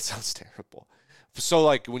sounds terrible. So,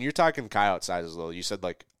 like, when you're talking coyote sizes, though, you said,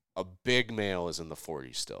 like, a big male is in the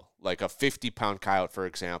 40s still. Like, a 50-pound coyote, for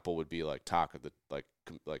example, would be, like, talk of the, like,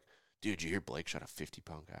 dude, you hear Blake shot a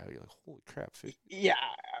 50-pound guy? You're like, holy crap, 50. Yeah,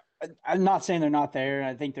 I'm not saying they're not there.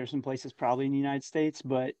 I think there's some places probably in the United States,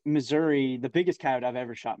 but Missouri, the biggest coyote I've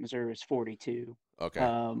ever shot in Missouri was 42. Okay.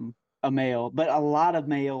 A male, but a lot of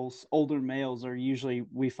males, older males, are usually,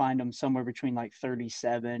 we find them somewhere between like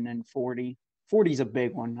 37 and 40. 40 is a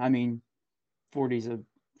big one. I mean,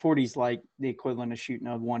 40's like the equivalent of shooting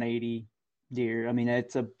a 180 deer. I mean,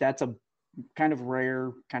 that's a kind of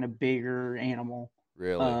rare, kind of bigger animal.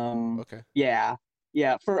 Really? Okay. Yeah.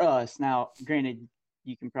 For us now, granted,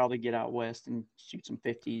 you can probably get out west and shoot some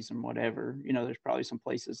 50s and whatever. You know, there's probably some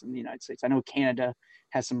places in the United States. I know Canada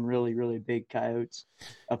has some really, really big coyotes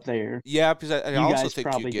up there. Yeah, because I also think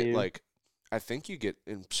you get do. like, I think you get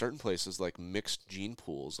in certain places like mixed gene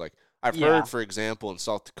pools. Like I've heard, for example, in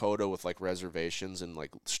South Dakota with like reservations and like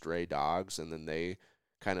stray dogs, and then they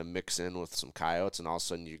kind of mix in with some coyotes, and all of a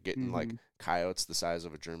sudden you're getting like coyotes the size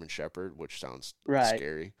of a German Shepherd, which sounds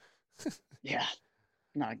scary. Yeah,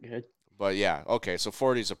 not good. But yeah, okay, so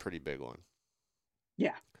 40 is a pretty big one.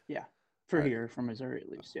 Yeah, for here, from Missouri at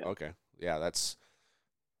least. Yeah. Okay, yeah, that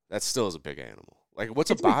still is a big animal. Like,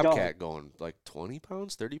 what's a bobcat going? Like 20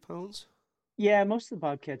 pounds, 30 pounds? Yeah, most of the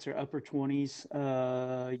bobcats are upper 20s.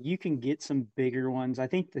 You can get some bigger ones. I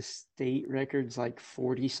think the state record's like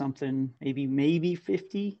 40 something, maybe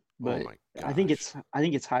 50. But I think it's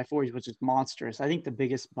high 40s, which is monstrous. I think the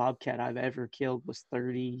biggest bobcat I've ever killed was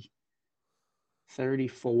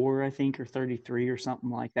 34, I think, or 33 or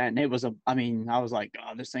something like that. And it was I was like,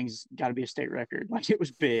 oh, this thing's got to be a state record. Like, it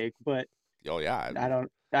was big, but oh yeah,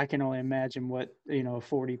 I can only imagine what, a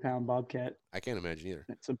 40-pound bobcat. I can't imagine either.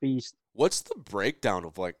 It's a beast. What's the breakdown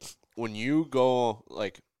of, like, when you go,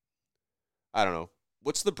 like, I don't know,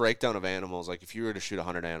 what's the breakdown of animals? Like, if you were to shoot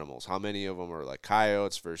 100 animals, how many of them are like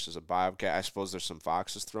coyotes versus a bobcat? I suppose there's some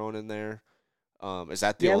foxes thrown in there. Is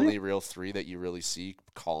that the only real three that you really see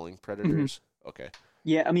calling predators? Okay.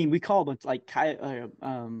 Yeah, I mean, we call them like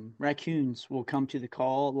raccoons will come to the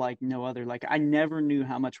call like no other. Like, I never knew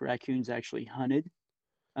how much raccoons actually hunted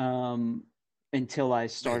until I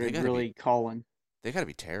started really calling. They got to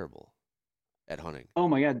be terrible at hunting. Oh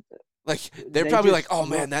my God. Like, they're probably like, oh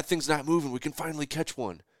man, that thing's not moving. We can finally catch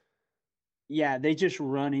one. Yeah, they just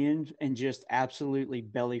run in and just absolutely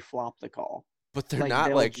belly flop the call. But they're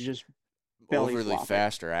not like just overly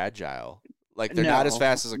fast or agile. Like, they're not as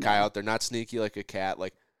fast as a coyote. They're not sneaky like a cat.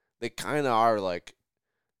 Like, they kind of are like,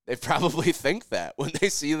 they probably think that when they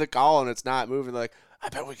see the call and it's not moving, they're like, I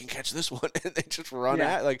bet we can catch this one. And they just run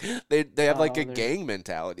at, like, they have like a gang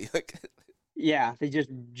mentality. Like, Yeah, they just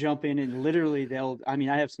jump in and literally I mean,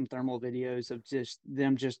 I have some thermal videos of just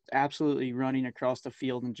them just absolutely running across the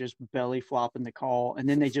field and just belly flopping the call. And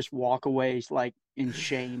then they just walk away like in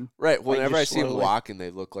shame. Right. Like Whenever I just see them slowly. walking,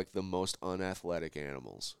 they look like the most unathletic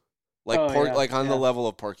animals. Like Oh, yeah, like on the yeah. level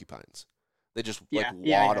of porcupines. They just like Yeah,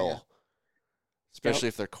 yeah, yeah, waddle. yeah. Especially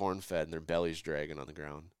if they're corn fed and their belly's dragging on the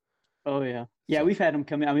ground. Oh, yeah. Yeah, So- we've had them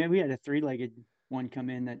come in. I mean, we had a 3-legged one come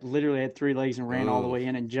in that literally had 3 legs and ran all the Ooh. way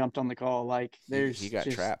in and jumped on the call. Like there's he got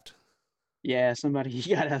just, trapped. yeah,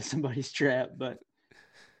 he got out of somebody's trap. But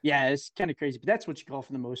yeah, it's kind of crazy. But that's what you call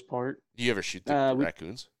for the most part. Do you ever shoot the We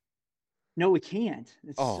raccoons? No, we can't.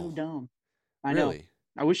 It's Oh, so dumb. I know. Really?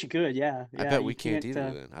 I wish you could. Yeah. I Yeah, bet you we can't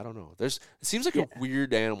either. Then I don't know. It seems like yeah. a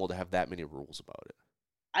weird animal to have that many rules about it.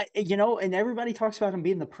 And everybody talks about them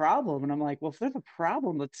being the problem, and I'm like, well, if they're the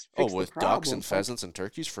problem, let's fix with the problem. ducks and pheasants and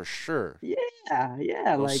turkeys for sure. Yeah,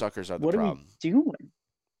 yeah. Those Like, suckers are the what problem. are we doing?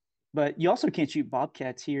 But you also can't shoot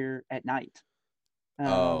bobcats here at night,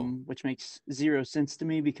 which makes zero sense to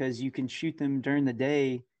me because you can shoot them during the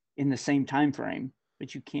day in the same time frame,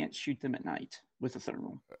 but you can't shoot them at night with a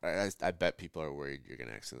thermal. I bet people are worried you're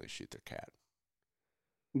gonna accidentally shoot their cat.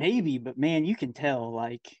 Maybe, but man, you can tell.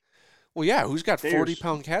 Like, Well, yeah, who's got There's-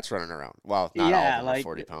 40-pound cats running around? Well, not all Yeah, of them like- are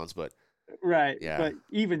 40 pounds, but right? Yeah. But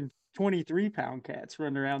even 23-pound cats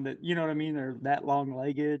running around that, you know what I mean? They're that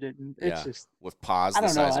long-legged, and it's Yeah. just, with paws I the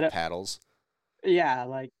don't know, size I of don't- paddles. yeah,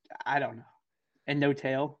 like I don't know, and no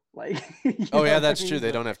tail, like. you Oh know yeah, what I that's true. mean? They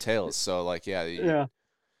But- don't have tails, so like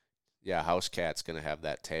Yeah, house cat's gonna have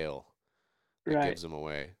that tail that right. gives them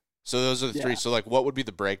away. So those are the three. Yeah. So like, what would be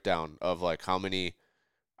the breakdown of like how many?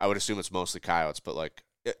 I would assume it's mostly coyotes, but like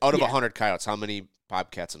out of Yeah. 100 coyotes, how many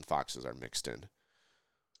bobcats and foxes are mixed in?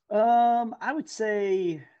 I would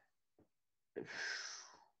say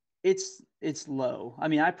it's low. I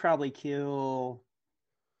mean, I probably kill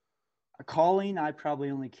a calling. I probably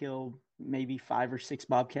only kill maybe 5 or 6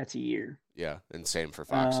 bobcats a year. Yeah, and same for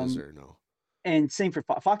foxes Um, or no? And same for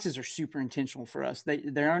foxes are super intentional for us. They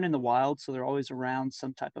aren't in the wild, so they're always around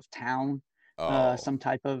some type of town, Oh, some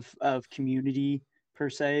type of community per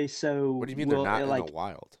se. So what do you mean they're not like in the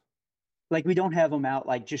wild? we don't have them out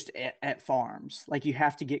like just at farms. Like you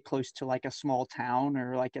have to get close to like a small town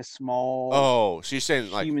or like a small Oh, so you're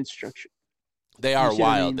saying like human structure. they are see what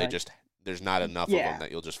I wild? mean? They Like- just there's not enough of Yeah. them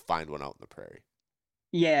that you'll just find one out in the prairie.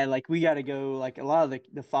 Yeah, like we got to go. Like a lot of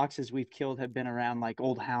the foxes we've killed have been around like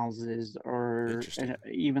old houses or Interesting.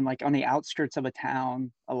 even like on the outskirts of a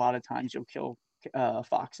town. A lot of times you'll kill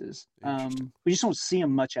foxes. Interesting. We just don't see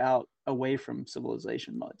them much out away from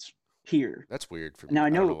civilization much here. That's weird for me. Now I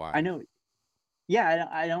don't know, why. I know. Yeah,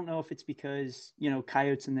 I don't know if it's because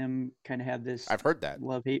coyotes and them kind of have this I've heard that.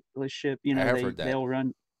 love-hate relationship. I have they heard that. they'll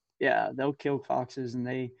run, yeah, they'll kill foxes and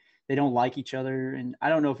they don't like each other. And I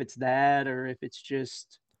don't know if it's that or if it's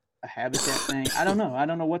just a habitat thing. I don't know. I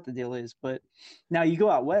don't know what the deal is. But now you go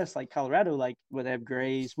out west, like Colorado, like where they have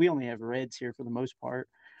grays. We only have reds here for the most part.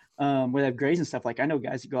 Where they have grays and stuff. Like I know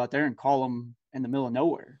guys that go out there and call them in the middle of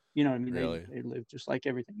nowhere. You know what I mean? Really? They live just like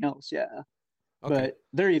everything else. Yeah. Okay. But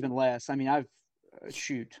they're even less. I mean, I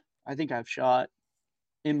think I've shot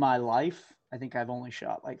in my life. I think I've only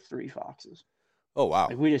shot like 3 foxes. Oh wow.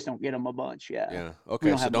 Like we just don't get them a bunch. Yeah. Yeah. We Okay.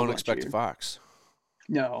 don't So have a don't bunch expect a here. fox.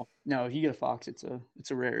 No. If you get a fox, it's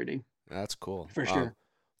a rarity That's cool. for sure.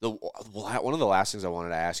 One of the last things I wanted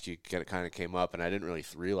to ask you kind of came up, and I didn't really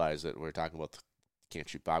realize that we were talking about can't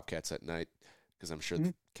shoot bobcats at night because I'm sure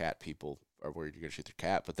the cat people are worried you're gonna shoot their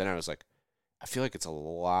cat. But then I was like, I feel like it's a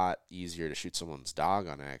lot easier to shoot someone's dog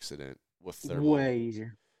on accident with thermal. Way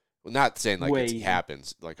easier. Well, not saying like Way it easier.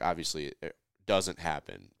 happens. Like obviously it doesn't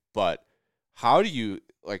happen, but how do you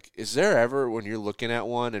like? Is there ever when you're looking at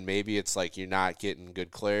one and maybe it's like you're not getting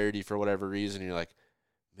good clarity for whatever reason? And you're like,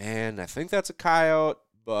 man, I think that's a coyote,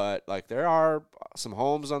 but like there are some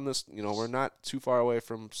homes on this. We're not too far away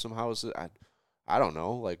from some houses. I don't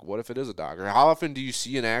know. Like, what if it is a dog? Or how often do you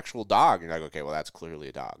see an actual dog? And you're like, okay, well that's clearly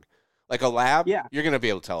a dog. Like a lab, Yeah. you're gonna be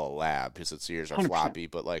able to tell a lab because its ears are 100%. floppy.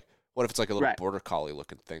 But like, what if it's like a little Right. border collie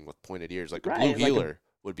looking thing with pointed ears, like a Right, blue like a heeler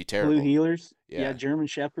would be terrible. Blue healers. Yeah. Yeah. German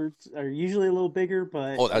shepherds are usually a little bigger,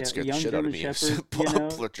 but Oh, that'd yeah, scare the young shit out of German me. shepherd,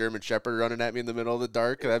 Pull a German shepherd running at me in the middle of the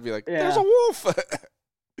dark, and I'd be like, Yeah. "There's a wolf."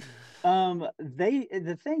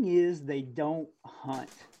 The thing is they don't hunt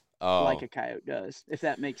Oh, like a coyote does, if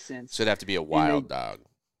that makes sense. so it'd have to be a wild dog.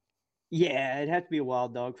 Yeah, it'd have to be a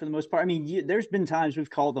wild dog for the most part. I mean, there's been times we've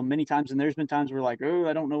called them many times, and there's been times we're like, oh,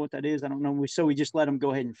 I don't know what that is. I don't know. So we just let them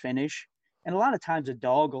go ahead and finish. And a lot of times a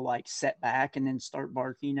dog will like set back and then start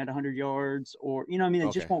barking at 100 yards, or what I mean, they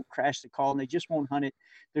just Okay. won't crash the call and they just won't hunt it.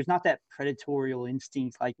 There's not that predatorial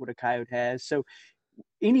instinct like what a coyote has. So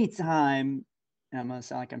anytime and I'm going to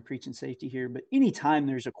sound like I'm preaching safety here, but anytime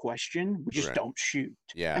there's a question, we just Right. don't shoot.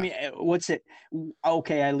 Yeah. I mean, what's it?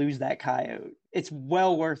 Okay, I lose that coyote. It's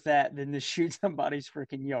well worth that than to shoot somebody's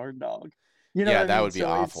freaking yard dog. You know Yeah, what I that mean? would be So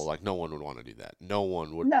awful. it's Like no one would want to do that. No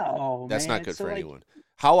one would. no, That's man. not good So for like, anyone.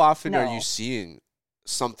 How often are you no. seeing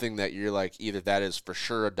something that you're like, either that is for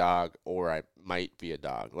sure a dog or I might be a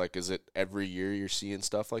dog? Like, is it every year you're seeing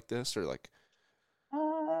stuff like this, or like,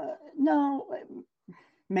 No,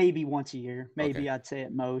 maybe once a year, okay, maybe I'd say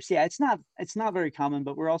at most. Yeah, it's not very common,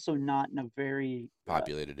 but we're also not in a very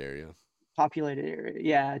populated area? populated area.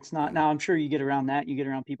 Yeah, it's not. Now I'm sure you get around that. You get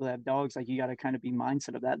around people that have dogs. Like you got to kind of be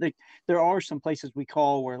mindset of that. There are some places we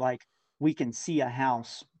call where like we can see a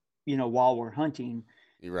house, while we're hunting,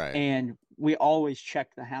 You're right. and we always check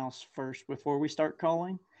the house first before we start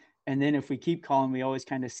calling. And then if we keep calling, we always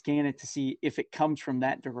kind of scan it to see if it comes from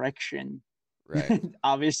that direction. Right.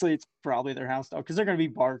 Obviously, it's probably their house dog because they're going to be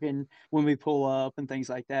barking when we pull up and things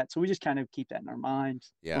like that. So we just kind of keep that in our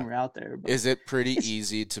minds when we're out there. But Is it pretty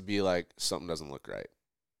easy to be like, something doesn't look right?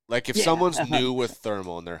 Like if Yeah, someone's new 100%. with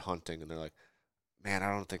thermal and they're hunting and they're like, man, I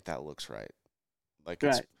don't think that looks right. Like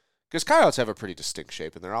it's Right. because coyotes have a pretty distinct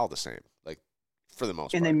shape and they're all the same, like for the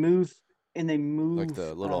most And part. they move Like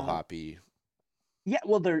the little hoppy. Yeah,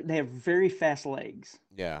 well, they have very fast legs.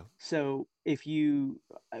 Yeah. So if you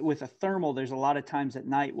with a thermal, there's a lot of times at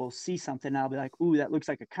night we'll see something and I'll be like, "Ooh, that looks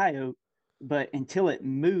like a coyote," but until it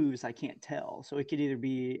moves, I can't tell. So it could either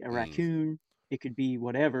be a raccoon, it could be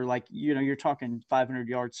whatever. Like you're talking 500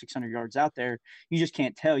 yards, 600 yards out there. You just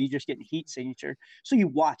can't tell. You just get a heat signature. So you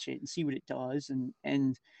watch it and see what it does,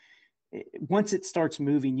 and once it starts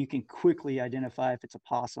moving, you can quickly identify if it's a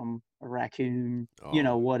possum, a raccoon,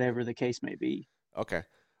 Oh. whatever the case may be. Okay.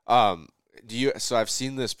 So I've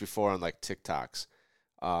seen this before on like TikToks,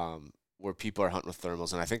 where people are hunting with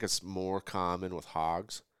thermals, and I think it's more common with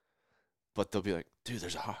hogs, but they'll be like, dude,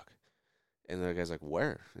 there's a hog. And the guy's like,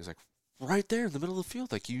 where? He's like, right there in the middle of the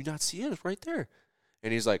field. Like, you not see it? It's right there.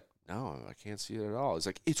 And he's like, no, I can't see it at all. He's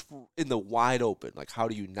like, it's in the wide open. Like, how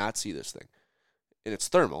do you not see this thing? And it's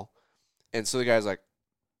thermal. And so the guy's like,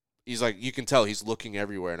 you can tell he's looking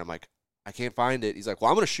everywhere. And I'm like, I can't find it. He's like, well,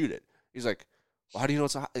 I'm going to shoot it. He's like, well, how do you know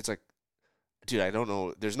it's like, dude, I don't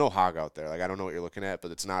know. There's no hog out there. Like, I don't know what you're looking at,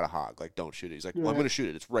 but it's not a hog. Like, don't shoot it. He's like, well, I'm going to shoot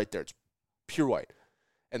it. It's right there. It's pure white.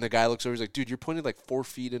 And the guy looks over. He's like, dude, you're pointed like 4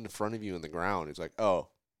 feet in front of you in the ground. He's like, oh,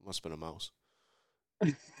 must have been a mouse.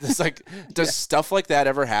 It's like, does stuff like that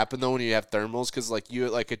ever happen though when you have thermals? Because like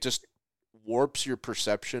it just warps your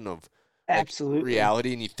perception of Absolutely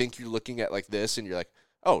reality, and you think you're looking at like this, and you're like,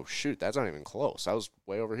 oh shoot, that's not even close. I was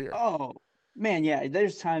way over here. Oh man, yeah.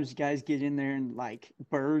 There's times guys get in there and like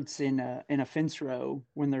birds in a fence row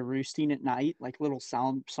when they're roosting at night, like little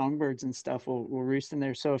songbirds and stuff will roost in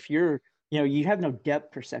there. So if you have no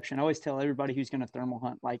depth perception. I always tell everybody who's going to thermal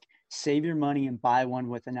hunt, like save your money and buy one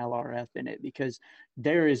with an LRF in it because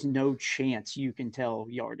there is no chance you can tell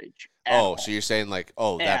yardage. Oh, so you're saying like,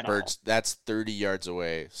 oh, that bird's all. that's 30 yards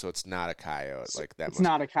away, so it's not a coyote. Like that. It's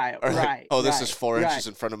not a coyote, or like, right? oh, this right, is 4 right. inches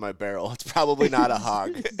in front of my barrel. It's probably not a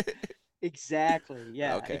hog. Exactly.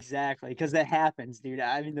 Yeah, Okay. exactly. Because that happens, dude.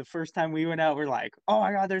 I mean, the first time we went out, we're like, oh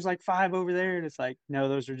my God, there's like 5 over there. And it's like, no,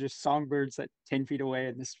 those are just songbirds that 10 feet away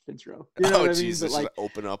in this fence row. You know Oh, what I mean? Jesus, But like,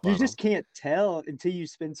 open up you on just them. can't tell until you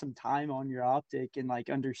spend some time on your optic and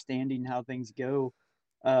like understanding how things go.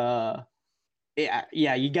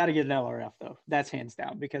 Yeah, you got to get an LRF though. That's hands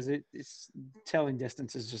down because it's telling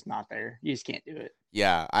distance is just not there. You just can't do it.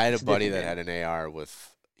 Yeah, I had It's a a buddy different that had an AR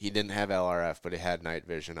with, he didn't have LRF, but it had night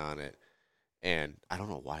vision on it. And I don't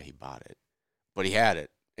know why he bought it, but he had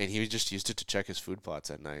it. And he just used it to check his food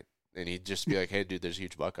plots at night. And he'd just be like, hey, dude, there's a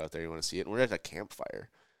huge buck out there. You want to see it? And we're at a campfire.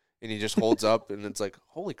 And he just holds up, and it's like,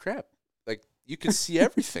 holy crap. Like, you could see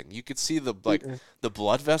everything. You could see the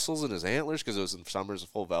blood vessels in his antlers because it was in summers of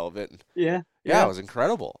full velvet. And Yeah. it was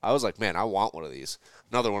incredible. I was like, man, I want one of these.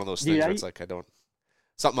 Another one of those things where it's like,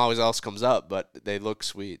 something always else comes up, but they look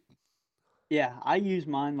sweet. Yeah, I use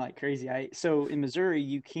mine like crazy. So in Missouri,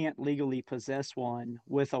 you can't legally possess one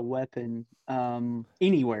with a weapon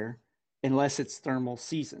anywhere unless it's thermal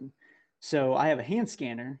season. So I have a hand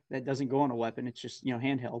scanner that doesn't go on a weapon. It's just,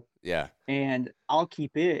 handheld. Yeah. And I'll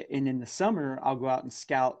keep it. And in the summer, I'll go out and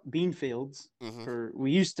scout bean fields.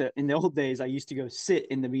 In the old days, I used to go sit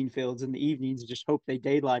in the bean fields in the evenings and just hope they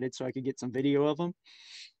daylighted so I could get some video of them.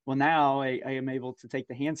 Well, now I am able to take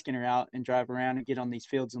the hand scanner out and drive around and get on these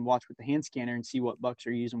fields and watch with the hand scanner and see what bucks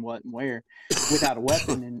are using what and where without a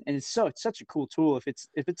weapon. And it's such a cool tool. If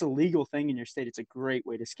it's a legal thing in your state, it's a great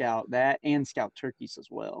way to scout that and scout turkeys as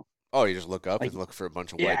well. Oh, you just look up Like, and look for a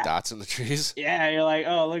bunch of white dots in the trees? Yeah, you're like,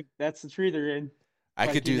 oh, look, that's the tree they're in. I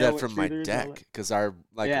Like, could you do know that what from my true there is and all deck that. because our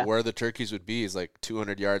Yeah. where the turkeys would be is like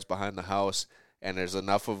 200 yards behind the house, and there's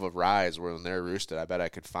enough of a rise where when they're roosted, I bet I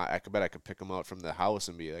could pick them out from the house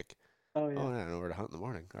and be like, Oh oh yeah. yeah, I know where to hunt in the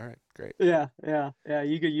morning. All right, great. Yeah, yeah.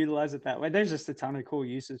 You could utilize it that way. There's just a ton of cool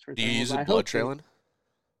uses for Do you thermals. use it I blood hope that- trailing?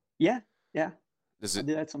 Yeah, Does I it?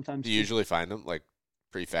 do that sometimes Do you too. usually find them like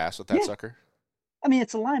pretty fast with that Yeah. sucker? I mean,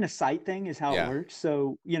 it's a line of sight thing is how Yeah. it works.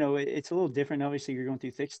 So, it's a little different. Obviously, you're going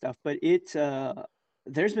through thick stuff, but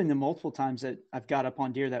there's been the multiple times that I've got up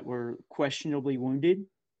on deer that were questionably wounded.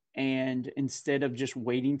 And instead of just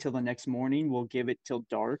waiting till the next morning, we'll give it till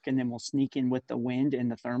dark and then we'll sneak in with the wind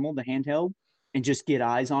and the thermal, the handheld, and just get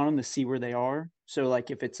eyes on them to see where they are. So,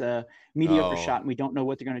 like if it's a mediocre Oh. shot and we don't know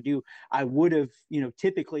what they're going to do, I would have,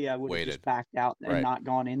 typically I would have Waited. just backed out and Right. not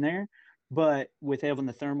gone in there. But with having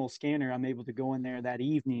the thermal scanner, I'm able to go in there that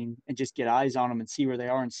evening and just get eyes on them and see where they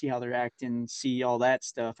are and see how they're acting, see all that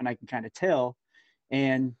stuff. And I can kind of tell.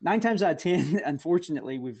 And 9 times out of 10,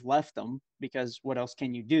 unfortunately, we've left them because what else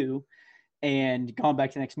can you do? And gone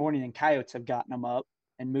back the next morning, and coyotes have gotten them up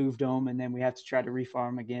and moved them. And then we have to try to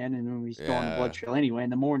refarm again. And then we go on the blood Yeah. trail anyway in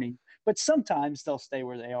the morning. But sometimes they'll stay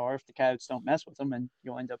where they are if the coyotes don't mess with them, and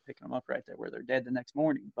you'll end up picking them up right there where they're dead the next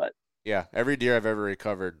morning. But Yeah, every deer I've ever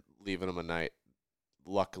recovered, leaving them a night.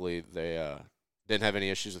 Luckily, they didn't have any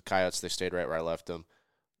issues with coyotes. They stayed right where I left them.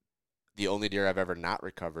 The only deer I've ever not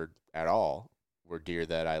recovered at all were deer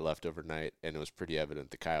that I left overnight, and it was pretty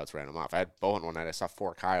evident the coyotes ran them off. I had bow hunt one night. I saw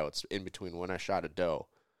 4 coyotes in between when I shot a doe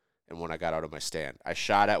and when I got out of my stand. I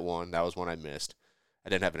shot at one. That was one I missed. I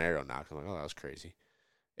didn't have an arrow knocked. I'm like, oh, that was crazy.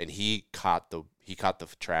 And he caught the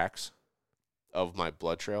tracks of my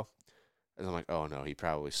blood trail. And I'm like, oh no, he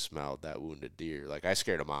probably smelled that wounded deer. Like I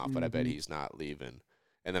scared him off, but I bet he's not leaving.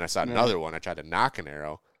 And then I saw another one. I tried to knock an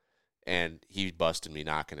arrow, and he busted me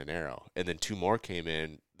knocking an arrow. And then 2 more came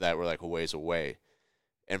in that were like a ways away.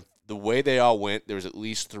 And the way they all went, there was at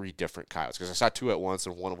least 3 different coyotes because I saw 2 at once,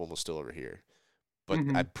 and one of them was still over here. But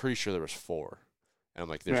I'm pretty sure there was 4. And I'm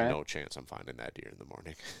like, there's no chance I'm finding that deer in the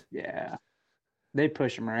morning. Yeah. They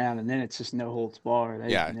push them around, and then it's just no holds bar.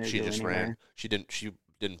 She just ran. She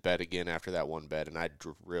didn't bed again after that one bed, and I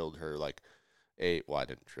drilled her like I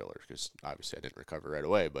didn't drill her because obviously I didn't recover right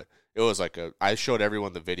away, but it was like I showed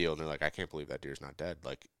everyone the video, and they're like, I can't believe that deer's not dead.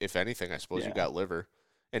 Like, if anything, I suppose you got liver.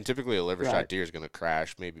 And typically a liver shot deer is going to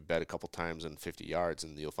crash, maybe bed a couple times in 50 yards,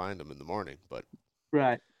 and you'll find them in the morning. But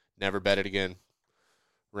never bedded again.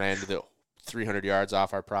 Ran to the 300 yards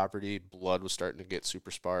off our property. Blood was starting to get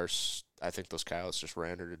super sparse. I think those coyotes just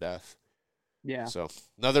ran her to death. Yeah. So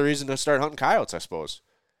another reason to start hunting coyotes, I suppose.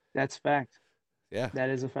 That's a fact. Yeah. That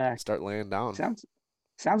is a fact. Start laying down.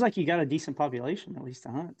 Sounds like you got a decent population at least to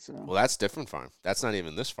hunt. So. Well, that's different farm. That's not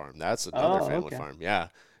even this farm. That's another family farm. Yeah.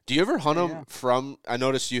 Do you ever hunt them from? I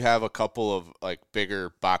noticed you have a couple of like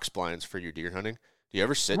bigger box blinds for your deer hunting. Do you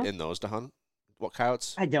ever sit in those to hunt? What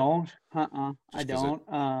coyotes? I don't. I don't.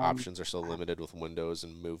 Options are so limited with windows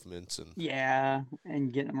and movements and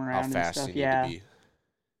and getting them around how fast and stuff. you need to be.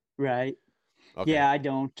 Right. Okay. Yeah, I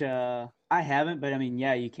don't. I haven't, but I mean,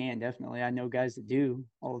 yeah, you can definitely. I know guys that do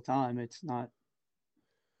all the time.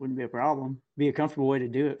 Wouldn't be a problem. Be a comfortable way to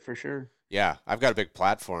do it for sure. Yeah, I've got a big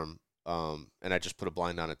platform, and I just put a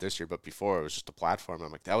blind on it this year. But before it was just a platform.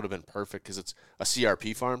 I'm like, that would have been perfect because it's a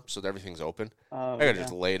CRP farm, so everything's open. I could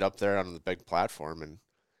just lay it up there on the big platform and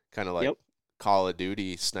kind of like Call of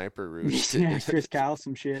Duty sniper roost. Chris Kyle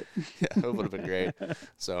some shit. Yeah, it would have been great.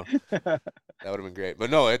 So that would have been great. But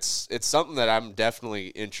no, it's something that I'm definitely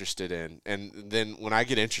interested in. And then when I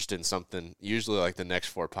get interested in something, usually like the next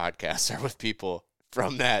 4 podcasts are with people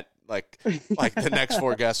from that. Like the next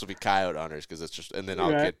 4 guests will be coyote hunters because it's just, and then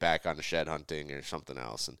I'll get back onto shed hunting or something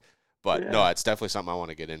else. But no, it's definitely something I want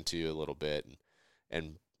to get into a little bit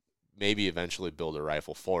and maybe eventually build a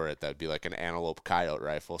rifle for it. That'd be like an antelope coyote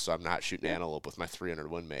rifle. So I'm not shooting antelope with my 300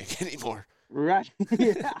 Win Mag anymore. Right.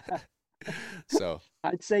 Yeah. So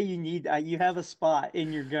I'd say you have a spot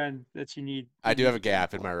in your gun that you need. I do have a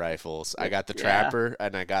gap in my rifles. I got the trapper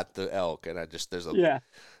and I got the elk, and there's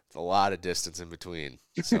a lot of distance in between.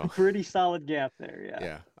 So pretty solid gap there. Yeah.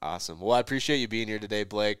 Yeah. Awesome. Well, I appreciate you being here today,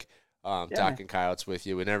 Blake. Talking coyotes with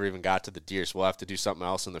you. We never even got to the deer, so we'll have to do something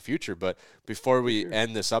else in the future. But before we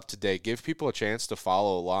end this up today, give people a chance to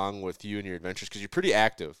follow along with you and your adventures because you're pretty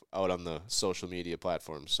active out on the social media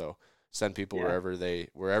platforms. So send people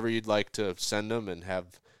wherever you'd like to send them and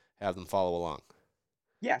have them follow along.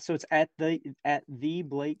 Yeah, so it's at the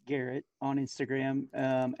Blake Garrett on Instagram,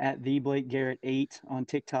 at the Blake Garrett 8 on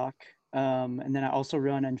TikTok, And then I also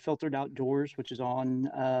run Unfiltered Outdoors, which is on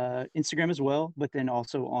Instagram as well, but then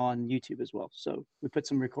also on YouTube as well. So we put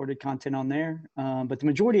some recorded content on there. But the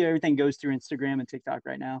majority of everything goes through Instagram and TikTok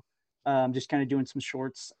right now. Just kind of doing some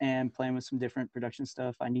shorts and playing with some different production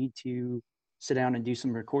stuff. I need to sit down and do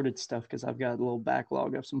some recorded stuff because I've got a little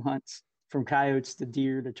backlog of some hunts from coyotes to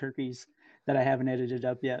deer to turkeys that I haven't edited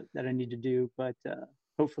up yet that I need to do. But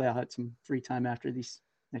hopefully I'll have some free time after these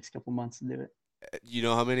next couple months to do it. You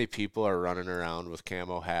know how many people are running around with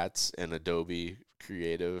camo hats and Adobe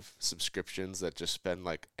Creative subscriptions that just spend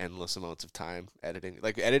like endless amounts of time editing?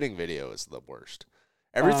 Like editing video is the worst.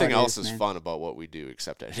 Everything else is fun about what we do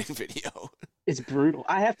except editing video. It's brutal.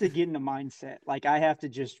 I have to get in a mindset. Like I have to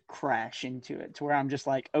just crash into it to where I'm just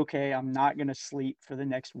like, okay, I'm not going to sleep for the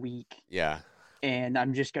next week. Yeah. And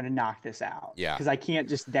I'm just going to knock this out. Yeah. Because I can't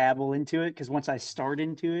just dabble into it. Because once I start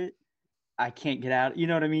into it, I can't get out. You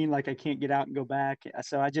know what I mean? Like I can't get out and go back.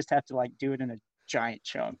 So I just have to like do it in a giant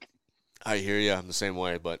chunk. I hear you. I'm the same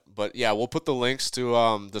way. But yeah, we'll put the links to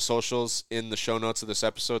the socials in the show notes of this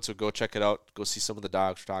episode. So go check it out. Go see some of the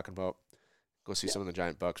dogs we're talking about. Go see some of the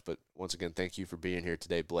giant bucks. But once again, thank you for being here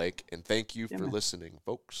today, Blake. And thank you for listening,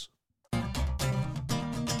 folks.